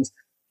organizations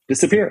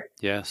disappear.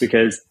 Yes.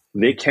 Because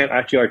they can't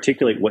actually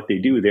articulate what they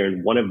do. They're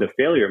in one of the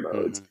failure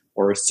modes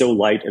or so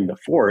light in the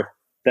 4th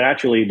that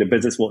actually the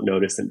business won't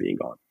notice them being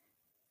gone.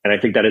 And I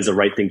think that is the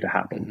right thing to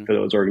happen for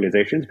those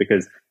organizations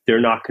because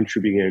they're not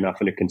contributing enough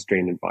in a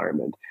constrained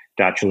environment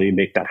to actually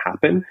make that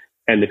happen.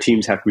 And the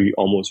teams have to be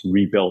almost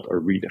rebuilt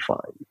or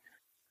redefined.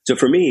 So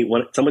for me,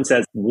 when someone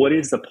says, what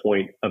is the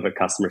point of a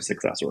customer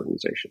success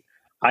organization?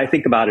 I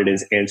think about it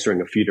as answering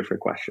a few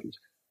different questions.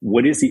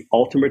 What is the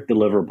ultimate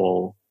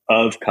deliverable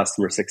of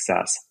customer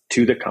success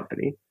to the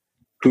company?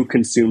 Who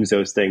consumes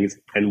those things?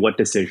 And what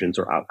decisions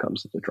or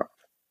outcomes does it drive?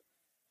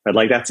 But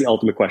like, that's the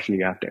ultimate question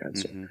you have to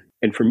answer.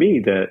 And for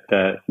me,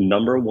 the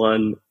number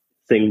one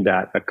thing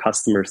that a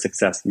customer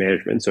success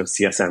management, so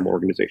CSM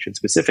organization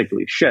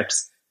specifically,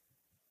 ships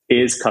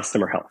is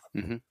customer health.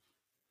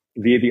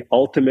 Via the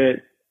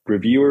ultimate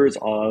reviewers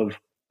of,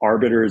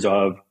 arbiters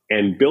of,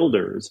 and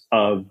builders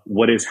of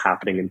what is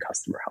happening in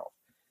customer health.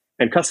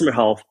 And customer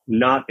health,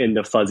 not in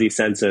the fuzzy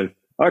sense of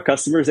our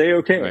customers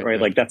A-okay, right?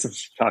 Like, that's what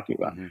we're talking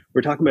about.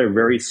 We're talking about a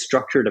very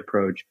structured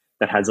approach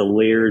that has a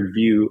layered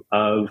view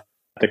of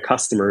the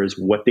customers,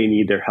 what they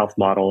need, their health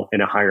model,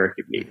 and a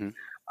hierarchy of need.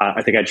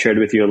 I think I'd shared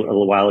with you a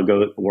little while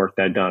ago the work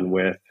that I'd done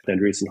with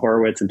Andreessen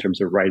Horowitz in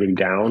terms of writing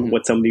down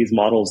what some of these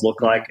models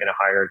look like in a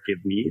hierarchy of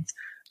needs.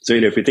 So,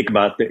 if you think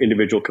about the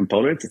individual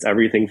components, it's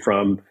everything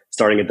from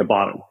starting at the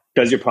bottom.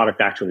 Does your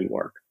product actually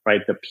work,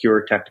 right? The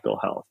pure technical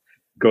health.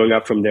 Going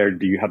up from there,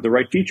 do you have the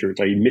right features?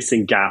 Are you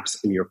missing gaps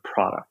in your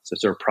product? So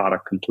sort of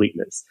product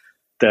completeness.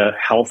 The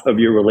health of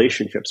your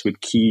relationships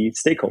with key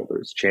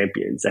stakeholders,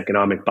 champions,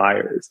 economic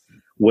buyers.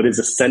 What is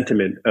the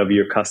sentiment of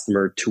your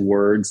customer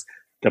towards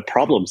the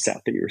problem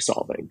set that you're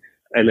solving?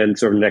 And then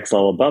sort of next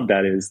level above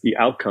that is the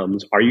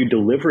outcomes. Are you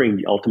delivering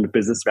the ultimate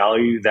business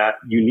value that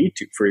you need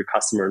to for your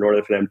customer in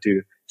order for them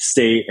to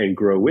stay and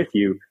grow with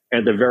you?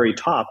 At the very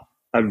top,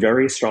 a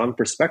very strong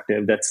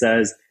perspective that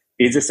says,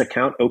 is this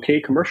account okay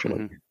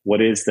commercially?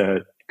 What is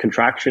the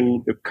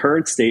contraction, the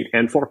current state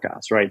and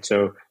forecast, right?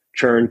 So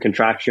churn,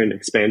 contraction,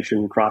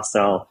 expansion,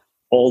 cross-sell,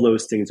 all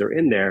those things are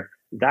in there.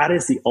 That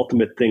is the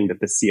ultimate thing that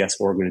the CS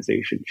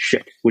organization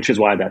ships, which is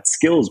why that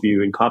skills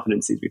view and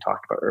competencies we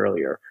talked about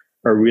earlier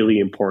are really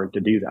important to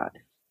do that.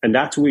 And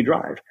that's what we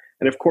drive.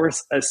 And of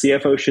course, a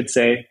CFO should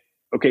say,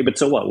 okay, but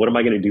so what? What am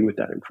I going to do with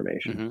that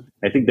information? Mm-hmm.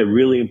 I think the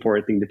really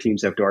important thing the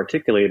teams have to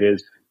articulate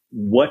is,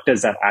 what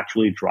does that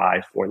actually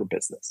drive for the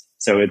business?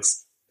 So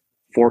it's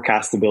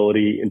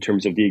forecastability in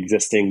terms of the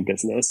existing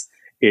business.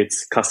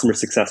 It's customer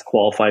success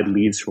qualified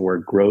leads for where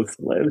growth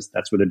lives.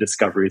 That's where the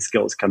discovery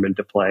skills come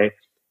into play.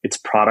 It's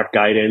product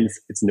guidance.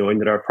 It's knowing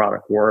that our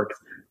product works.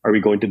 Are we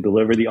going to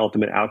deliver the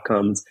ultimate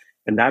outcomes?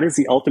 And that is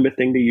the ultimate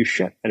thing that you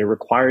ship. And it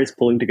requires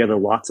pulling together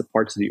lots of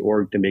parts of the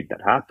org to make that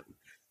happen.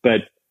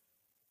 But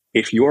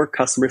if your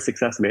customer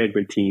success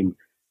management team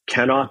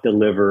cannot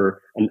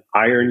deliver an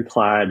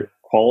ironclad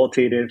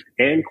qualitative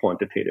and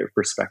quantitative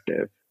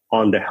perspective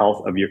on the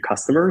health of your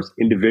customers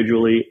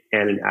individually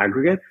and in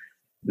aggregate,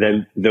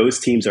 then those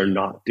teams are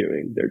not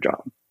doing their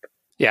job.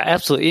 Yeah,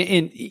 absolutely.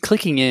 And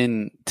clicking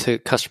in to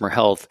customer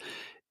health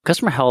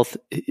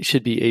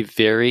should be a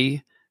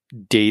very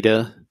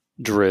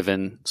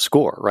data-driven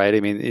score, right? I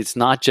mean, it's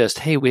not just,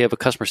 hey, we have a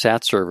customer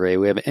sat survey,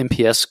 we have an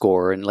NPS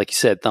score, and like you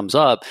said, thumbs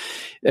up.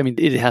 I mean,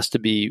 it has to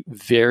be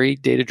very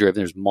data-driven.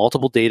 There's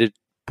multiple data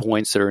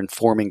points that are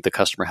informing the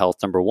customer health,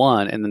 number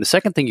one. And then the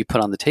second thing you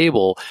put on the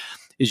table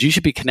is you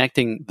should be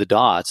connecting the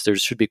dots. There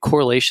should be a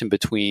correlation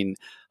between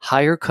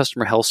higher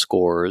customer health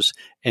scores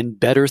and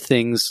better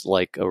things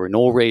like a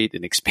renewal rate,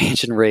 an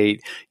expansion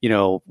rate. You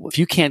know, if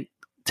you can't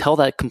tell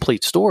that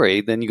complete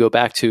story, then you go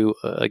back to,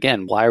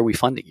 again, why are we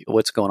funding you?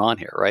 What's going on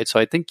here, right? So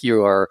I think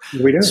you are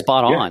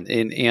spot on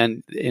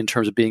in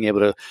terms of being able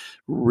to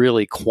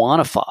really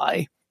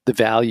quantify the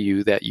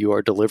value that you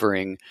are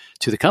delivering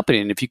to the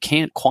company. And if you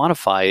can't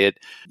quantify it,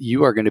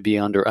 you are going to be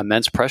under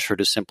immense pressure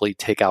to simply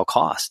take out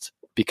costs,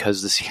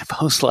 because the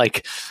CFO's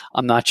like,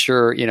 I'm not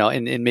sure,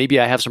 and maybe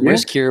I have some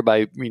risk here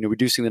by,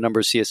 reducing the number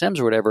of CSMs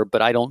or whatever,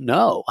 but I don't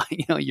know.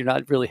 You're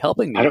not really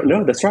helping me. I don't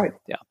know. That's right.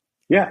 Yeah.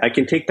 Yeah, I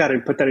can take that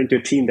and put that into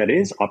a team that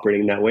is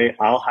operating that way.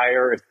 I'll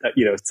hire,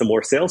 some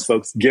more sales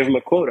folks, give them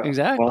a quota.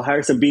 Exactly. I'll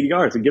hire some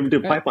BDRs and give them to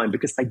a pipeline,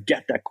 because I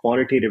get that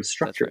quantitative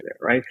structure there,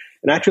 right?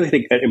 And I actually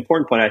think an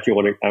important point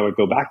I would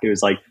go back to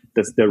is like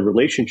the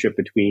relationship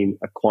between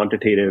a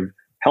quantitative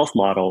health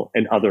model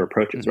and other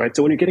approaches, right?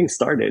 So when you're getting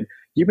started,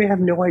 you may have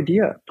no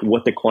idea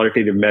what the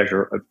quantitative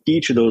measure of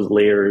each of those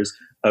layers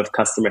of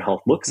customer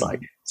health looks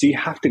like. So you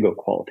have to go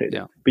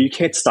qualitative, but you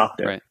can't stop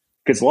there. Right.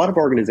 Because a lot of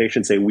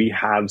organizations say we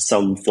have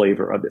some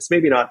flavor of this.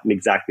 Maybe not in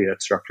exactly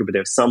that structure, but they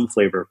have some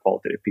flavor of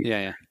qualitative piece.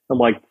 Yeah. I'm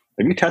like,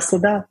 have you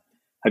tested that?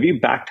 Have you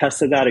back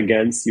tested that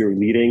against your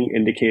leading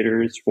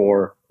indicators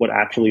for what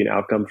actually an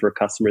outcome for a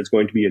customer is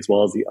going to be, as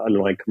well as the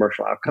underlying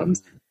commercial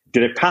outcomes?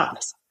 Did it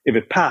pass? If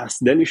it passed,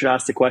 then you should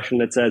ask the question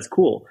that says,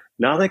 cool,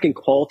 now that I can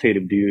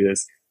qualitatively do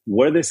this,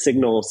 what are the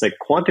signals like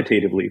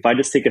quantitatively? If I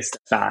just take a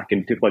step back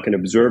and take like an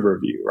observer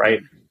view, right?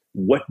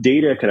 What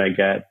data can I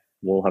get?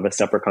 We'll have a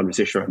separate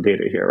conversation on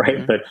data here,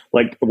 right? But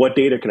like, what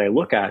data can I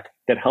look at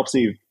that helps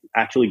me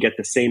actually get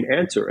the same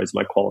answer as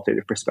my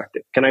qualitative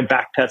perspective? Can I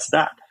back test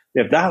that?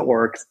 If that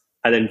works,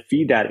 I then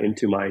feed that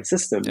into my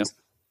systems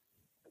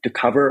to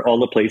cover all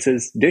the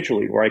places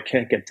digitally where I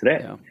can't get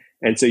today. Yeah.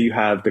 And so you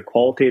have the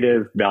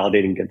qualitative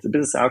validating against the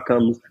business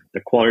outcomes,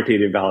 the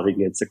quantitative validating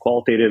against the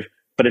qualitative,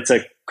 but it's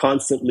a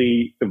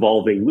constantly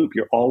evolving loop.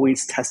 You're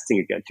always testing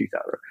against each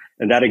other.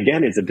 And that,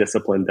 again, is a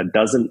discipline that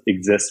doesn't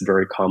exist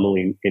very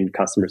commonly in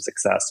customer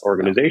success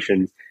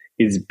organizations,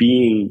 is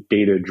being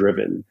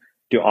data-driven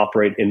to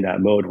operate in that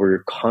mode where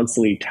you're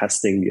constantly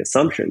testing the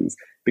assumptions,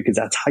 because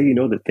that's how you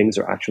know that things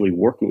are actually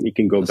working. You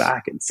can go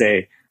back and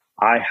say,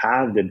 I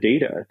have the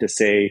data to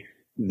say,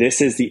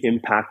 this is the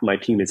impact my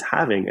team is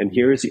having, and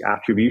here is the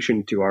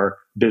attribution to our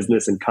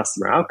business and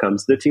customer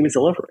outcomes the team is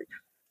delivering.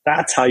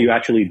 That's how you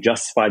actually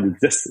justify the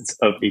existence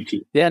of a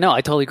team. Yeah, no,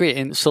 I totally agree.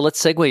 And so let's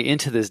segue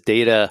into this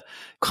data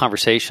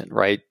conversation,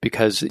 right?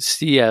 Because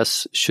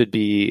CS should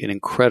be an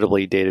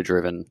incredibly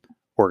data-driven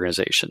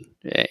organization.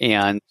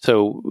 And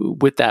so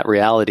with that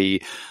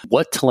reality,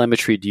 what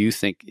telemetry do you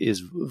think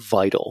is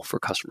vital for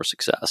customer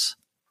success?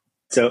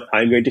 So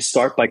I'm going to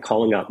start by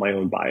calling out my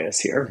own bias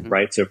here,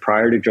 right? So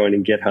prior to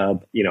joining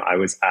GitHub, I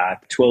was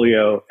at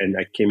Twilio, and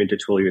I came into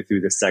Twilio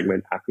through the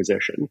Segment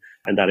acquisition,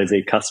 and that is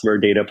a customer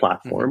data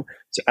platform.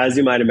 So as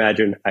you might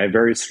imagine, I have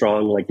very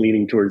strong,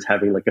 leaning towards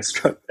having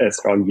a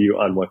strong view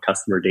on what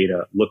customer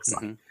data looks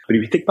like. But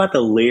if you think about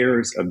the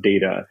layers of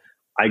data,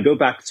 I go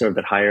back to sort of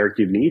that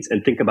hierarchy of needs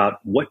and think about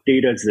what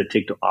data does it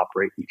take to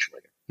operate each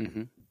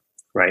layer,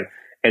 right?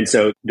 And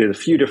so there's a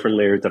few different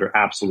layers that are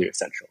absolutely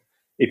essential.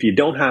 If you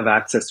don't have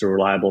access to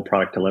reliable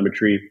product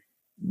telemetry,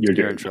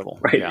 you're in trouble,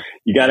 right? Yeah.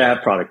 You got to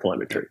have product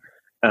telemetry.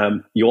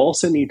 You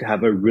also need to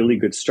have a really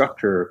good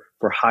structure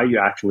for how you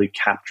actually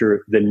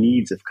capture the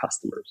needs of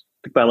customers.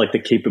 Think about the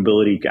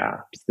capability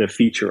gaps, the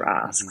feature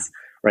asks,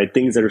 right?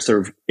 Things that are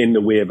sort of in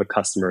the way of a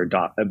customer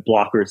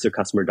blockers to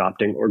customer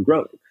adopting or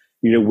growing.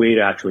 You need a way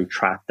to actually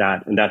track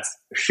that. And that's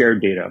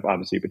shared data,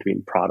 obviously,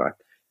 between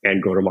product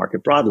and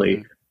go-to-market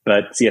broadly.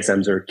 But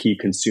CSMs are a key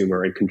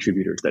consumer and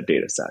contributor to that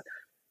data set.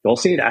 You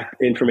also need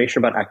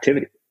information about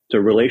activity, so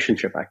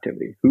relationship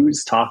activity.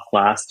 Who's talked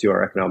last to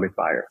our economic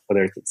buyer,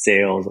 whether it's in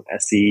sales,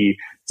 SE,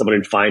 someone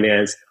in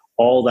finance,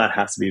 all that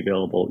has to be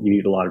available. You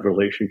need a lot of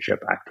relationship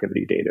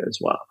activity data as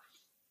well.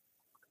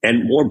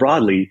 And more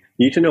broadly,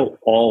 you need to know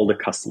all the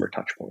customer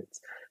touch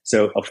points.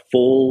 So a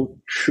full,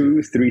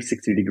 true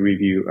 360-degree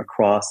view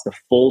across the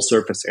full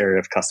surface area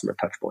of customer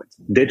touch points,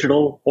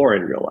 digital or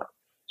in real life.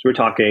 So we're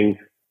talking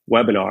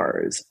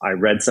webinars. I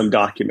read some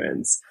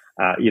documents.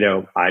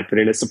 I put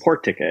in a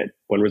support ticket.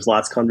 When was the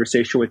last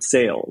conversation with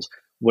sales?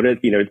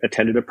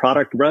 Attended a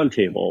product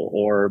roundtable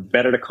or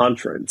been at a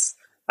conference.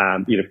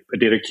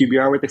 Did a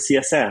QBR with the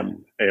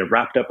CSM.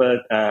 Wrapped up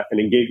an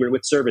engagement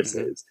with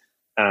services.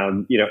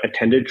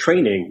 Attended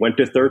training. Went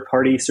to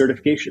third-party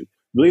certification.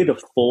 Really,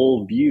 the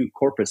full view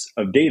corpus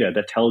of data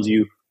that tells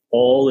you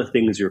all the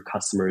things your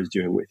customer is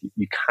doing with you.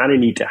 You kind of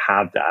need to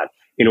have that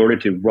in order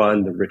to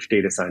run the rich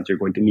data science you're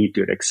going to need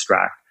to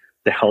extract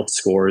the health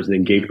scores and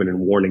engagement and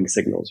warning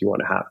signals you want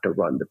to have to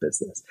run the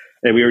business.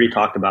 And we already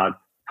talked about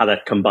how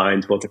that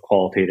combines both a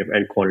qualitative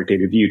and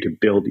quantitative view to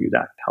build you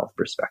that health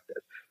perspective.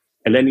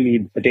 And then you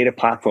need a data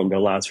platform that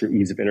allows for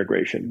ease of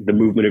integration, the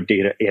movement of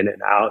data in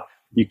and out.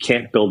 You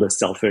can't build a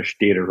selfish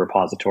data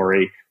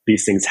repository.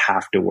 These things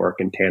have to work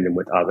in tandem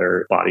with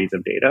other bodies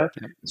of data.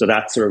 So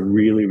that's sort of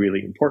really,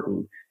 really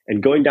important.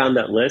 And going down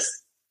that list,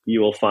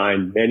 you will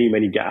find many,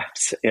 many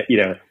gaps.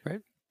 Right.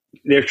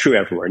 They're true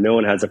everywhere. No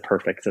one has a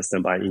perfect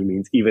system by any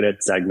means. Even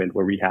at Segment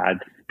where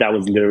that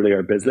was literally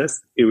our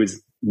business. It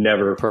was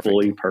never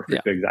fully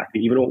perfect, exactly,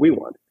 even what we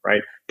wanted,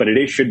 right? But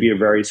it should be a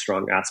very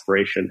strong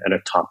aspiration and a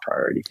top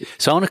priority.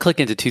 So I want to click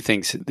into two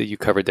things that you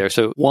covered there.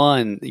 So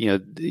one,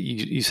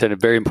 you said a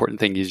very important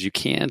thing is you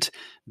can't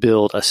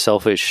build a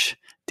selfish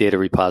data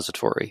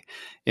repository.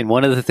 And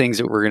one of the things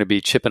that we're going to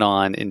be chipping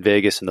on in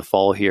Vegas in the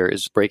fall here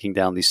is breaking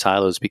down these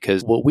silos,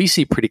 because what we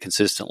see pretty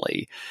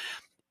consistently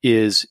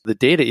is the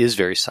data is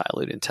very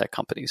siloed in tech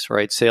companies,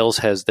 right? Sales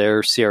has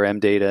their CRM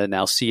data.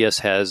 Now CS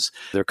has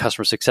their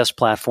customer success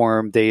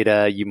platform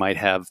data. You might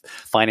have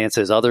finance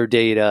has other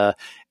data,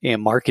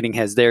 and marketing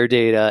has their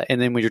data. And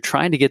then when you're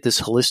trying to get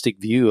this holistic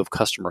view of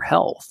customer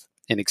health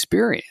and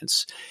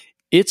experience,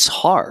 it's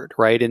hard,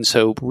 right? And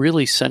so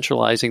really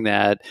centralizing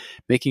that,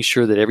 making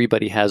sure that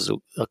everybody has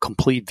a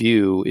complete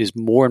view is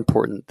more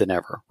important than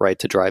ever, right?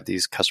 To drive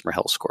these customer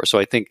health scores. So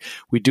I think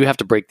we do have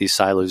to break these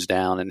silos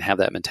down and have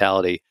that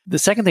mentality. The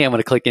second thing I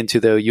want to click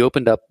into, though, you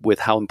opened up with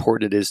how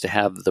important it is to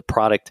have the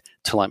product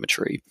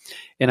telemetry.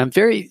 And I'm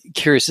very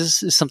curious,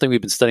 this is something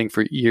we've been studying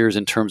for years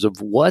in terms of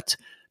what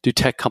do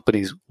tech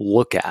companies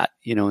look at,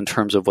 in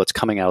terms of what's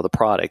coming out of the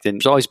product. And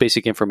there's always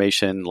basic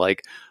information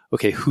like,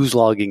 okay, who's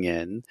logging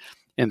in?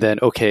 And then,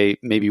 okay,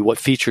 maybe what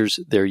features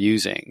they're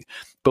using.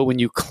 But when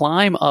you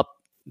climb up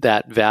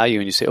that value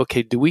and you say,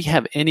 okay, do we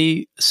have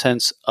any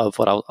sense of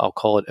what I'll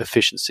call it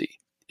efficiency?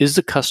 Is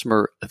the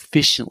customer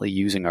efficiently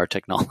using our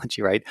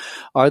technology, right?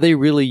 Are they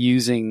really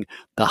using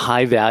the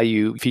high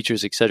value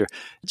features, et cetera?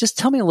 Just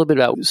tell me a little bit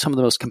about some of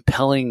the most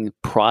compelling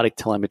product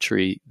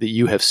telemetry that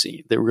you have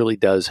seen that really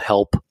does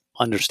help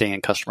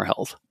understand customer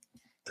health.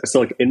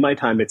 So in my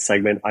time at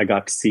Segment, I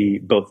got to see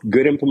both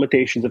good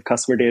implementations of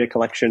customer data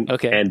collection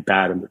and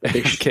bad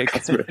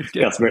implementations of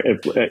customer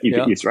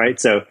use, right?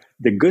 So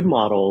the good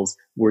models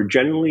were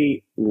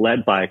generally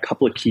led by a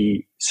couple of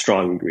key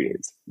strong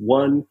ingredients.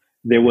 One,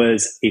 there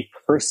was a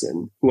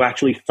person who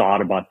actually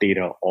thought about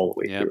data all the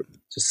way through.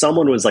 So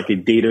someone was like a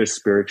data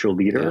spiritual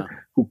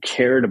leader who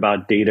cared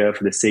about data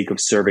for the sake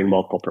of serving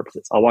multiple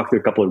purposes. I'll walk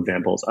through a couple of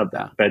examples of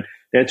that. But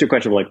to answer your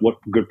question of what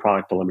good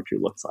product telemetry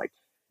looks like,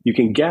 you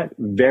can get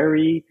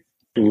very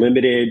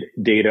limited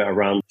data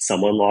around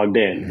someone logged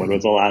in. When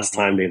was the last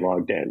time they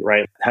logged in,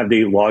 right? Have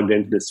they logged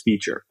into this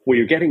feature? What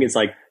you're getting is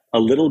like a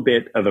little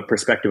bit of a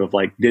perspective of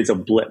like, there's a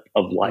blip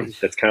of light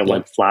that's kind of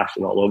like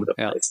flashing all over the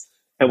place.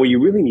 And what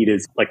you really need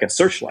is like a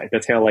searchlight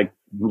that's kind of like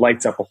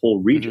lights up a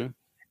whole region.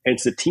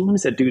 And so the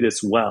teams that do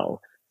this well,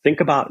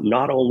 think about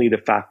not only the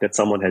fact that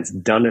someone has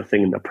done a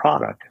thing in the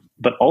product,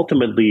 but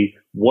ultimately,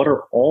 what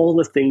are all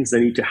the things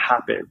that need to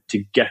happen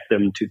to get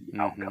them to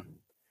the outcome?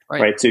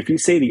 Right. So if you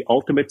say the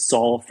ultimate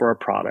solve for a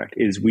product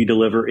is we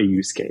deliver a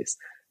use case,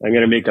 I'm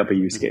going to make up a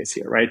use case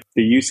here, right?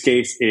 The use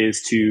case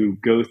is to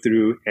go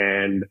through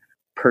and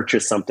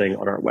purchase something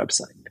on our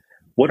website.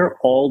 What are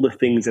all the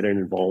things that it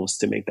involves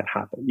to make that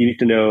happen? You need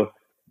to know,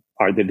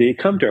 did they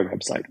come to our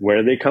website? Where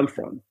did they come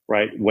from,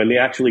 right? When they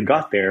actually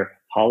got there,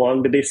 how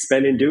long did they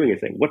spend in doing a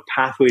thing? What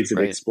pathways did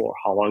they explore?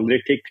 How long did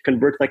it take to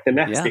convert like the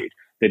next stage?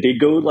 Did they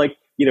go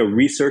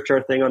research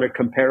our thing on a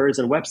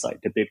comparison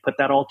website? Did they put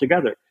that all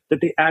together?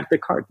 Did they add the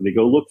cart? Did they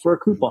go look for a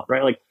coupon,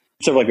 right? Like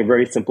sort of like a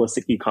very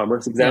simplistic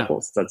e-commerce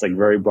example. So that's like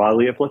very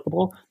broadly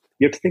applicable.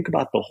 You have to think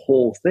about the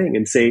whole thing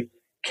and say,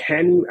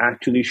 can you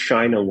actually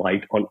shine a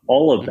light on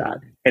all of that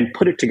and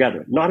put it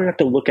together? Not enough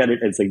to look at it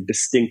as like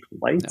distinct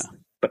lights,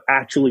 but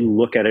actually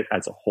look at it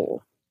as a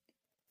whole.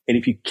 And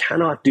if you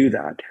cannot do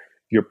that,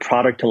 your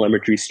product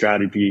telemetry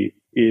strategy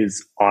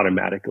is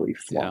automatically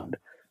flawed.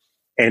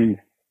 And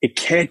it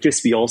can't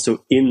just be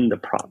also in the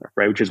product,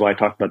 right? Which is why I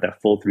talked about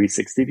that full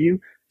 360 view.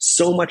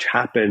 so much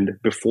happened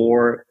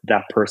before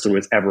that person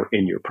was ever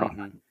in your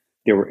product.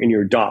 They were in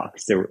your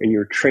docs, they were in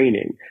your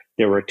training,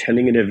 they were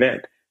attending an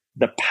event.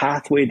 The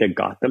pathway that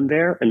got them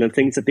there and the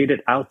things that they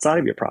did outside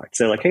of your product.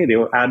 So like, hey, they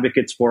were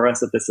advocates for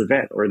us at this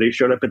event, or they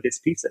showed up at these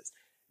pieces.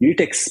 You need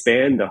to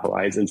expand the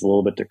horizons a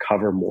little bit to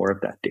cover more of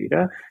that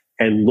data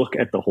and look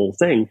at the whole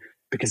thing,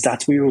 because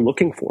that's what you're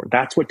looking for.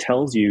 That's what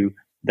tells you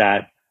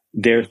that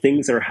there are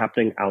things that are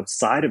happening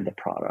outside of the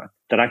product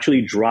that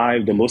actually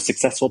drive the most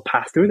successful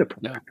path through the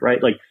product,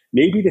 right? Like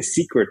maybe the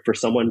secret for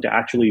someone to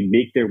actually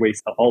make their way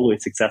all the way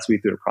successfully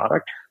through the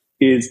product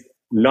is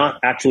not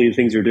actually the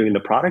things you're doing in the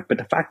product, but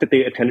the fact that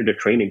they attended a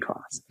training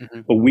class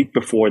a week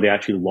before they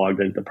actually logged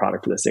into the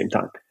product at the same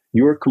time.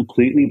 You are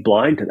completely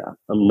blind to that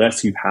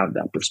unless you have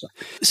that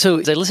perspective. So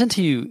as I listen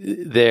to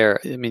you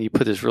there, I mean, you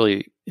put this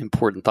really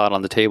important thought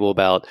on the table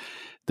about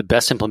the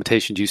best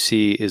implementations you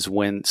see is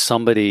when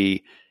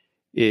somebody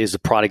is the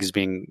product is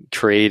being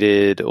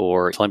created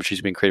or telemetry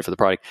is being created for the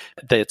product.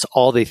 That's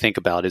all they think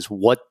about is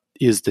what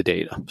is the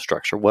data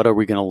structure? What are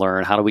we going to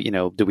learn? How do we,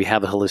 do we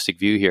have a holistic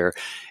view here?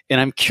 And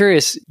I'm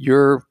curious,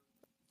 your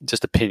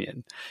just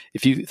opinion.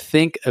 If you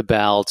think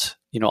about,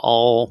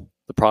 all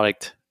the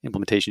product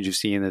implementations you've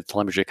seen, the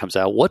telemetry that comes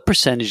out, what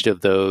percentage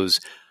of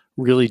those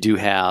really do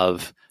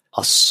have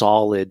a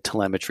solid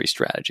telemetry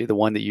strategy, the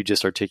one that you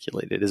just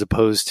articulated, as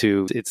opposed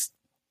to it's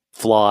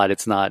flawed,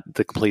 it's not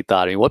the complete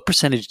thought? I mean, what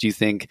percentage do you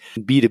think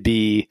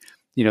B2B,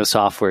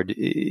 software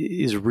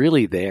is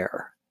really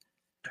there?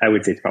 I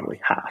would say it's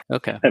probably half.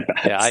 Okay.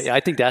 Yeah,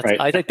 I think that's.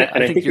 Right? I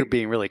think you're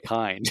being really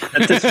kind.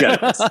 That's just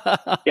generous.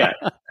 Yeah,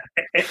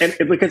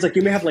 and because like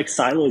you may have like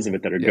silos of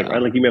it that are good,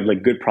 right? Like you may have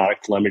like good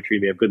product telemetry,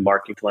 you may have good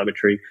marketing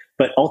telemetry,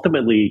 but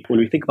ultimately, when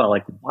we think about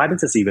like why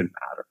does this even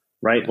matter,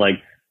 right? Like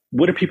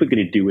what are people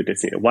going to do with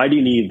this data? Why do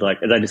you need, like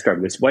as I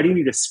described this, why do you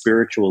need a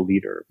spiritual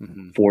leader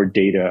for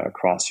data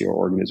across your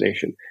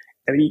organization?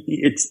 I mean,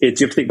 it's you have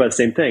to think about the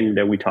same thing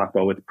that we talk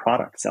about with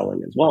product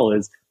selling as well.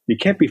 Is you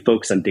can't be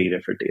focused on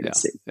data for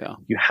data's sake.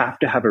 You have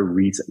to have a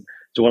reason.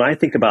 So when I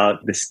think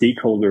about the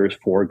stakeholders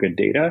for good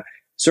data,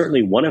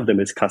 certainly one of them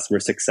is customer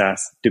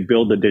success, to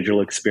build the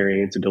digital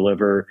experience, to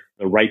deliver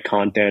the right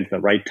content, the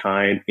right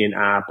time,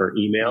 in-app or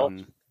email.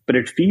 But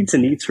it feeds the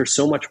needs for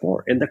so much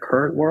more. In the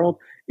current world,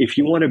 if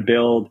you want to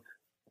build,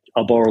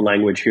 I'll borrow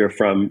language here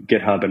from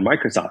GitHub and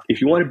Microsoft,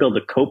 if you want to build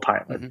a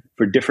co-pilot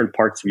for different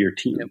parts of your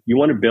team, you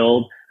want to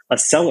build a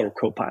seller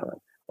co-pilot,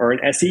 or an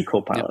SE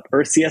co-pilot,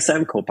 or a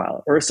CSM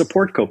co-pilot, or a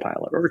support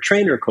co-pilot, or a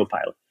trainer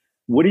co-pilot.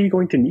 What are you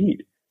going to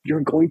need?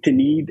 You're going to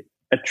need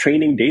a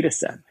training data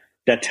set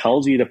that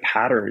tells you the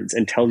patterns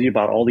and tells you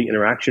about all the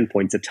interaction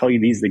points that tell you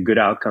these are the good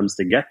outcomes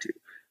to get to.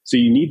 So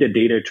you need the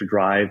data to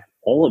drive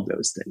all of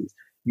those things.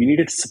 You need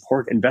to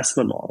support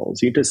investment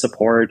models. You need to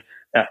support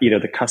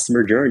the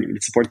customer journey. You need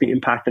to support the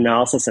impact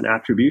analysis and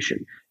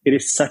attribution. It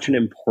is such an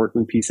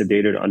important piece of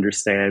data to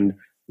understand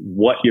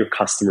what your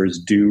customers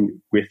do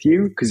with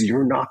you, because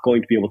you're not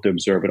going to be able to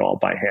observe it all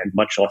by hand,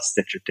 much less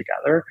stitch it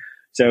together.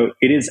 So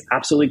it is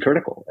absolutely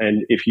critical.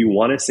 And if you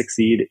want to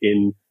succeed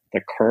in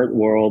the current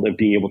world of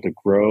being able to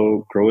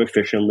grow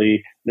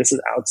efficiently, this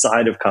is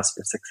outside of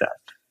customer success.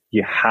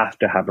 You have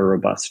to have a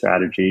robust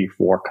strategy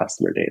for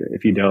customer data.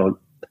 If you don't,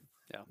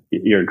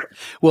 you're in trouble.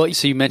 Well,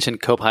 so you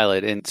mentioned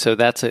Copilot, and so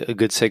that's a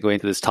good segue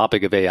into this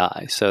topic of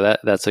AI. So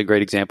that's a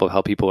great example of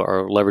how people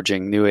are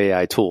leveraging new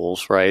AI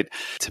tools, right,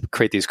 to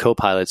create these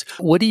Copilots.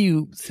 What do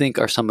you think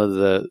are some of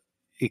the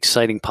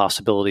exciting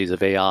possibilities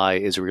of AI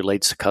as it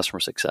relates to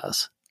customer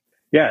success?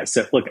 Yeah.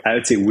 So look, I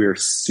would say we're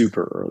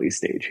super early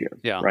stage here,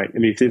 right? I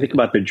mean, if you think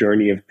about the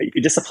journey of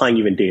just applying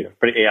even data,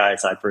 put AI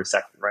aside for a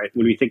second, right?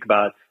 When we think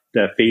about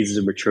the phases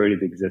of maturity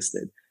that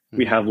existed,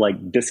 we have like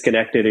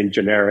disconnected and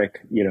generic,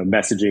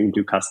 messaging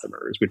to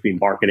customers between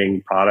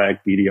marketing,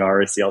 product,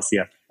 BDR,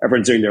 CLCF.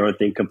 Everyone's doing their own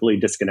thing,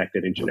 completely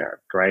disconnected and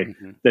generic, right?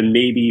 Then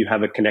maybe you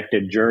have a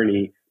connected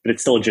journey, but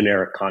it's still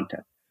generic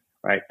content,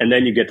 right? And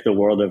then you get to the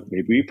world of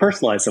maybe we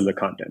personalize some of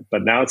the content,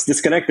 but now it's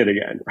disconnected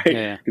again,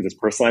 right? Because it's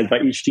personalized by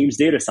each team's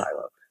data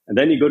silo. And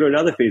then you go to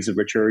another phase of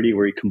maturity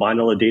where you combine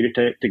all the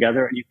data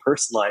together and you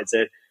personalize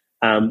it,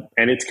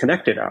 and it's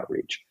connected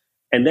outreach.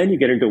 And then you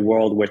get into a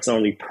world where it's not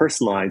only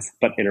personalized,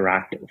 but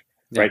interactive,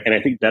 right? And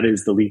I think that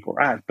is the leap we're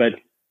at. But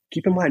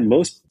keep in mind,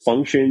 most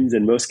functions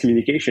and most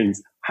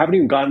communications haven't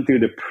even gotten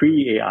through the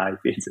pre-AI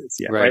phases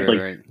yet,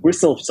 right? We're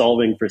still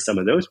solving for some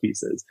of those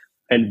pieces.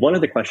 And one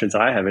of the questions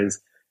I have is,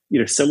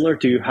 similar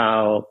to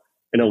how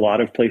in a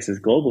lot of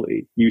places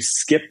globally, you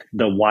skipped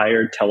the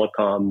wired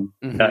telecom,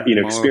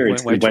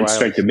 experience and went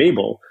straight to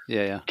Mabel.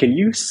 Can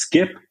you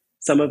skip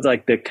some of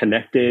like the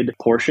connected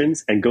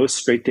portions and go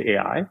straight to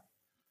AI?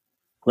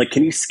 Like,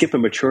 can you skip a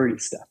maturity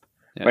step,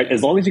 right?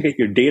 As long as you get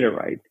your data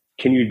right,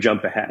 can you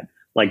jump ahead?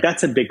 Like,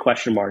 that's a big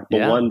question mark,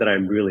 but one that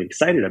I'm really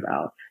excited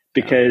about,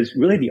 because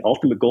really the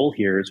ultimate goal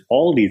here is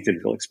all these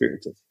digital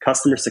experiences,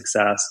 customer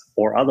success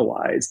or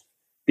otherwise,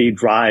 they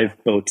drive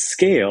both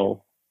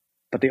scale,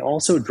 but they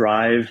also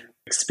drive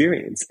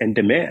experience and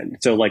demand.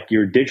 So like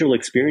your digital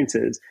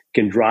experiences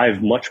can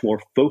drive much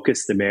more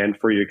focused demand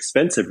for your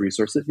expensive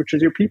resources, which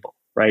is your people,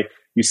 right?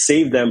 You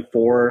save them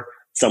for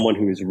someone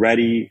who is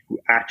ready, who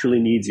actually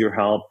needs your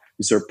help,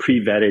 who's sort of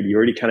pre-vetted. You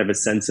already kind of have a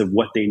sense of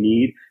what they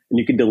need, and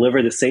you can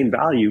deliver the same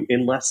value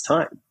in less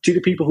time to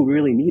the people who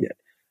really need it.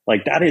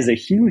 Like, that is a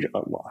huge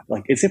unlock.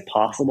 Like, is it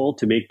possible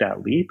to make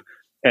that leap?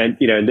 And,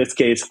 in this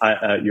case,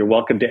 you're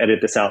welcome to edit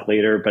this out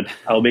later, but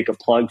I'll make a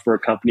plug for a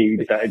company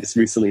that I just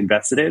recently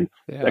invested in,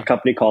 a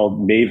company called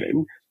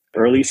Maven,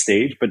 early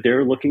stage, but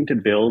they're looking to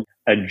build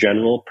a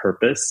general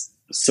purpose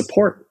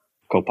support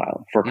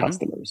Copilot for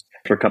customers,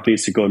 for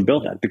companies to go and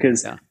build that.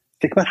 Because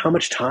think about how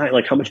much time,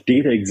 like how much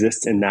data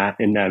exists in that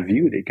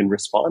view they can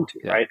respond to,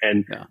 right?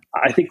 And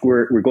I think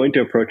we're going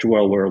to approach a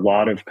world where a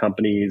lot of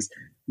companies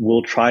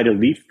will try to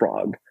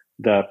leapfrog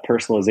the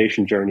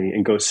personalization journey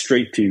and go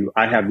straight to,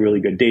 I have really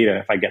good data.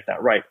 If I get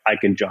that right, I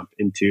can jump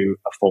into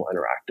a full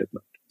interactive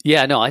mode.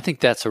 Yeah, no, I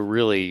think that's a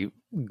really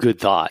good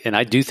thought. And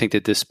I do think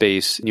that this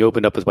space, you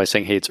opened up with by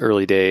saying, hey, it's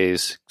early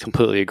days,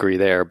 completely agree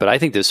there. But I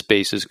think this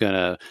space is going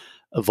to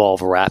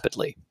evolve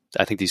rapidly.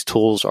 I think these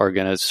tools are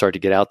going to start to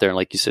get out there. And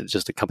like you said,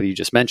 just the company you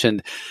just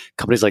mentioned,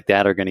 companies like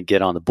that are going to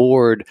get on the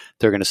board.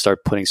 They're going to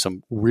start putting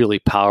some really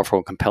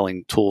powerful,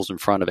 compelling tools in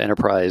front of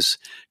enterprise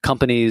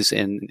companies.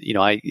 And,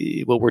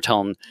 what we're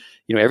telling,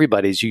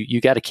 everybody is you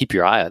got to keep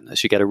your eye on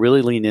this. You got to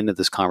really lean into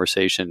this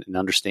conversation and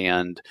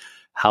understand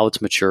how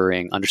it's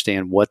maturing,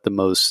 understand what the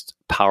most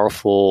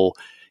powerful,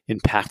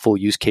 impactful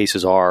use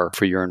cases are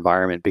for your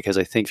environment. Because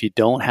I think if you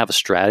don't have a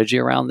strategy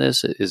around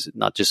this, is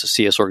not just a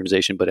CS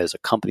organization, but as a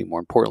company, more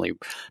importantly,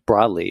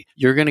 broadly,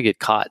 you're going to get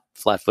caught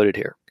flat-footed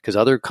here because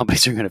other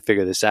companies are going to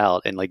figure this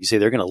out. And like you say,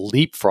 they're going to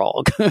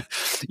leapfrog,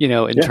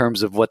 in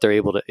terms of what they're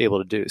able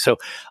to do. So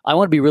I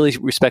want to be really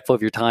respectful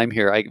of your time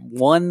here.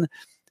 One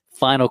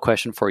final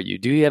question for you.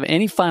 Do you have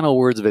any final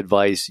words of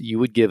advice you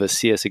would give a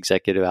CS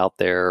executive out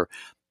there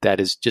that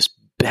is just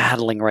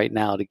battling right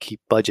now to keep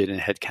budget and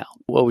headcount?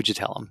 What would you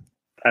tell them?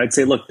 I'd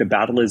say, look, the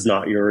battle is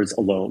not yours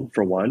alone,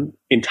 for one.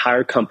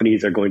 Entire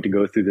companies are going to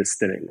go through this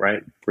thinning,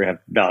 right? We have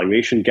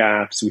valuation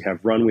gaps, we have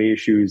runway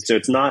issues. So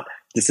it's not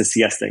just a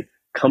CS thing.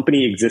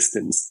 Company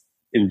existence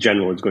in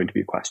general is going to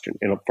be a question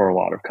for a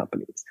lot of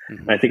companies.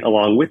 Mm-hmm. And I think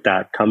along with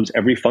that comes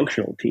every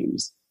functional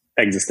team's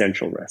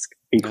existential risk,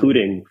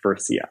 including for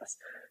CS.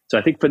 So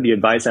I think for the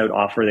advice I would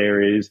offer there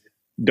is,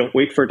 don't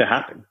wait for it to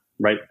happen,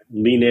 right?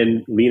 Lean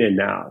in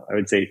now. I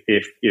would say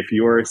if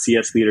you're a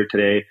CS leader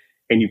today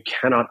and you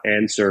cannot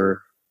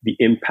answer the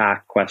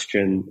impact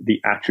question,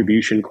 the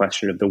attribution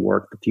question of the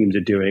work the teams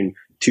are doing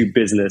to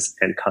business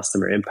and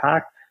customer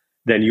impact,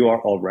 then you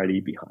are already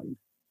behind,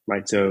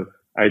 right? So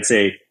I would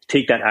say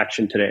take that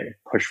action today.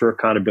 Push for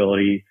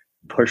accountability,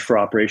 push for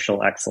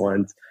operational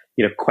excellence,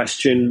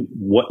 question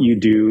what you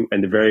do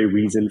and the very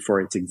reason for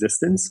its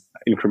existence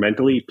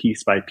incrementally,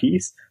 piece by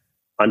piece,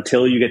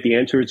 until you get the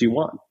answers you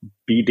want.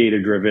 Be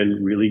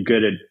data-driven, really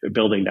good at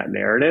building that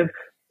narrative.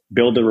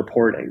 Build the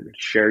reporting,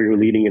 share your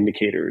leading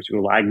indicators,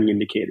 your lagging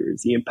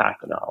indicators, the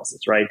impact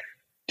analysis, right?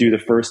 Do the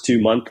first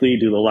 2 monthly,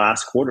 do the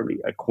last quarterly,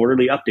 a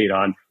quarterly update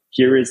on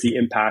here is the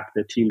impact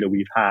of the team that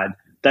we've had.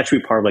 That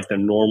should be part of like the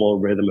normal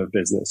rhythm of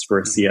business for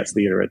a CS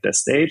leader at this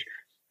stage.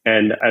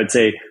 And I would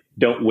say,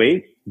 don't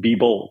wait, be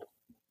bold,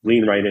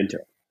 lean right into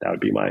it. That would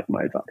be my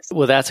advice.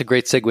 Well, that's a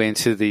great segue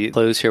into the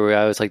close here, where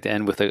I always like to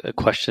end with a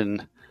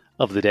question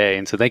of the day.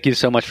 And so thank you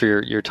so much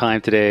for your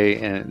time today.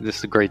 And this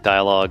is a great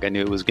dialogue. I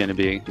knew it was going to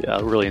be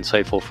really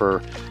insightful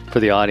for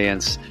the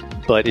audience.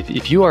 But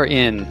if you are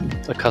in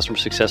a customer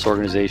success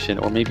organization,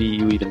 or maybe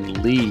you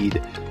even lead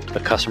a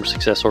customer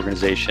success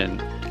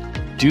organization,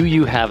 do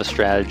you have a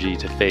strategy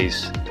to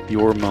face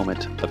your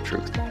moment of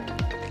truth?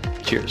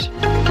 Cheers.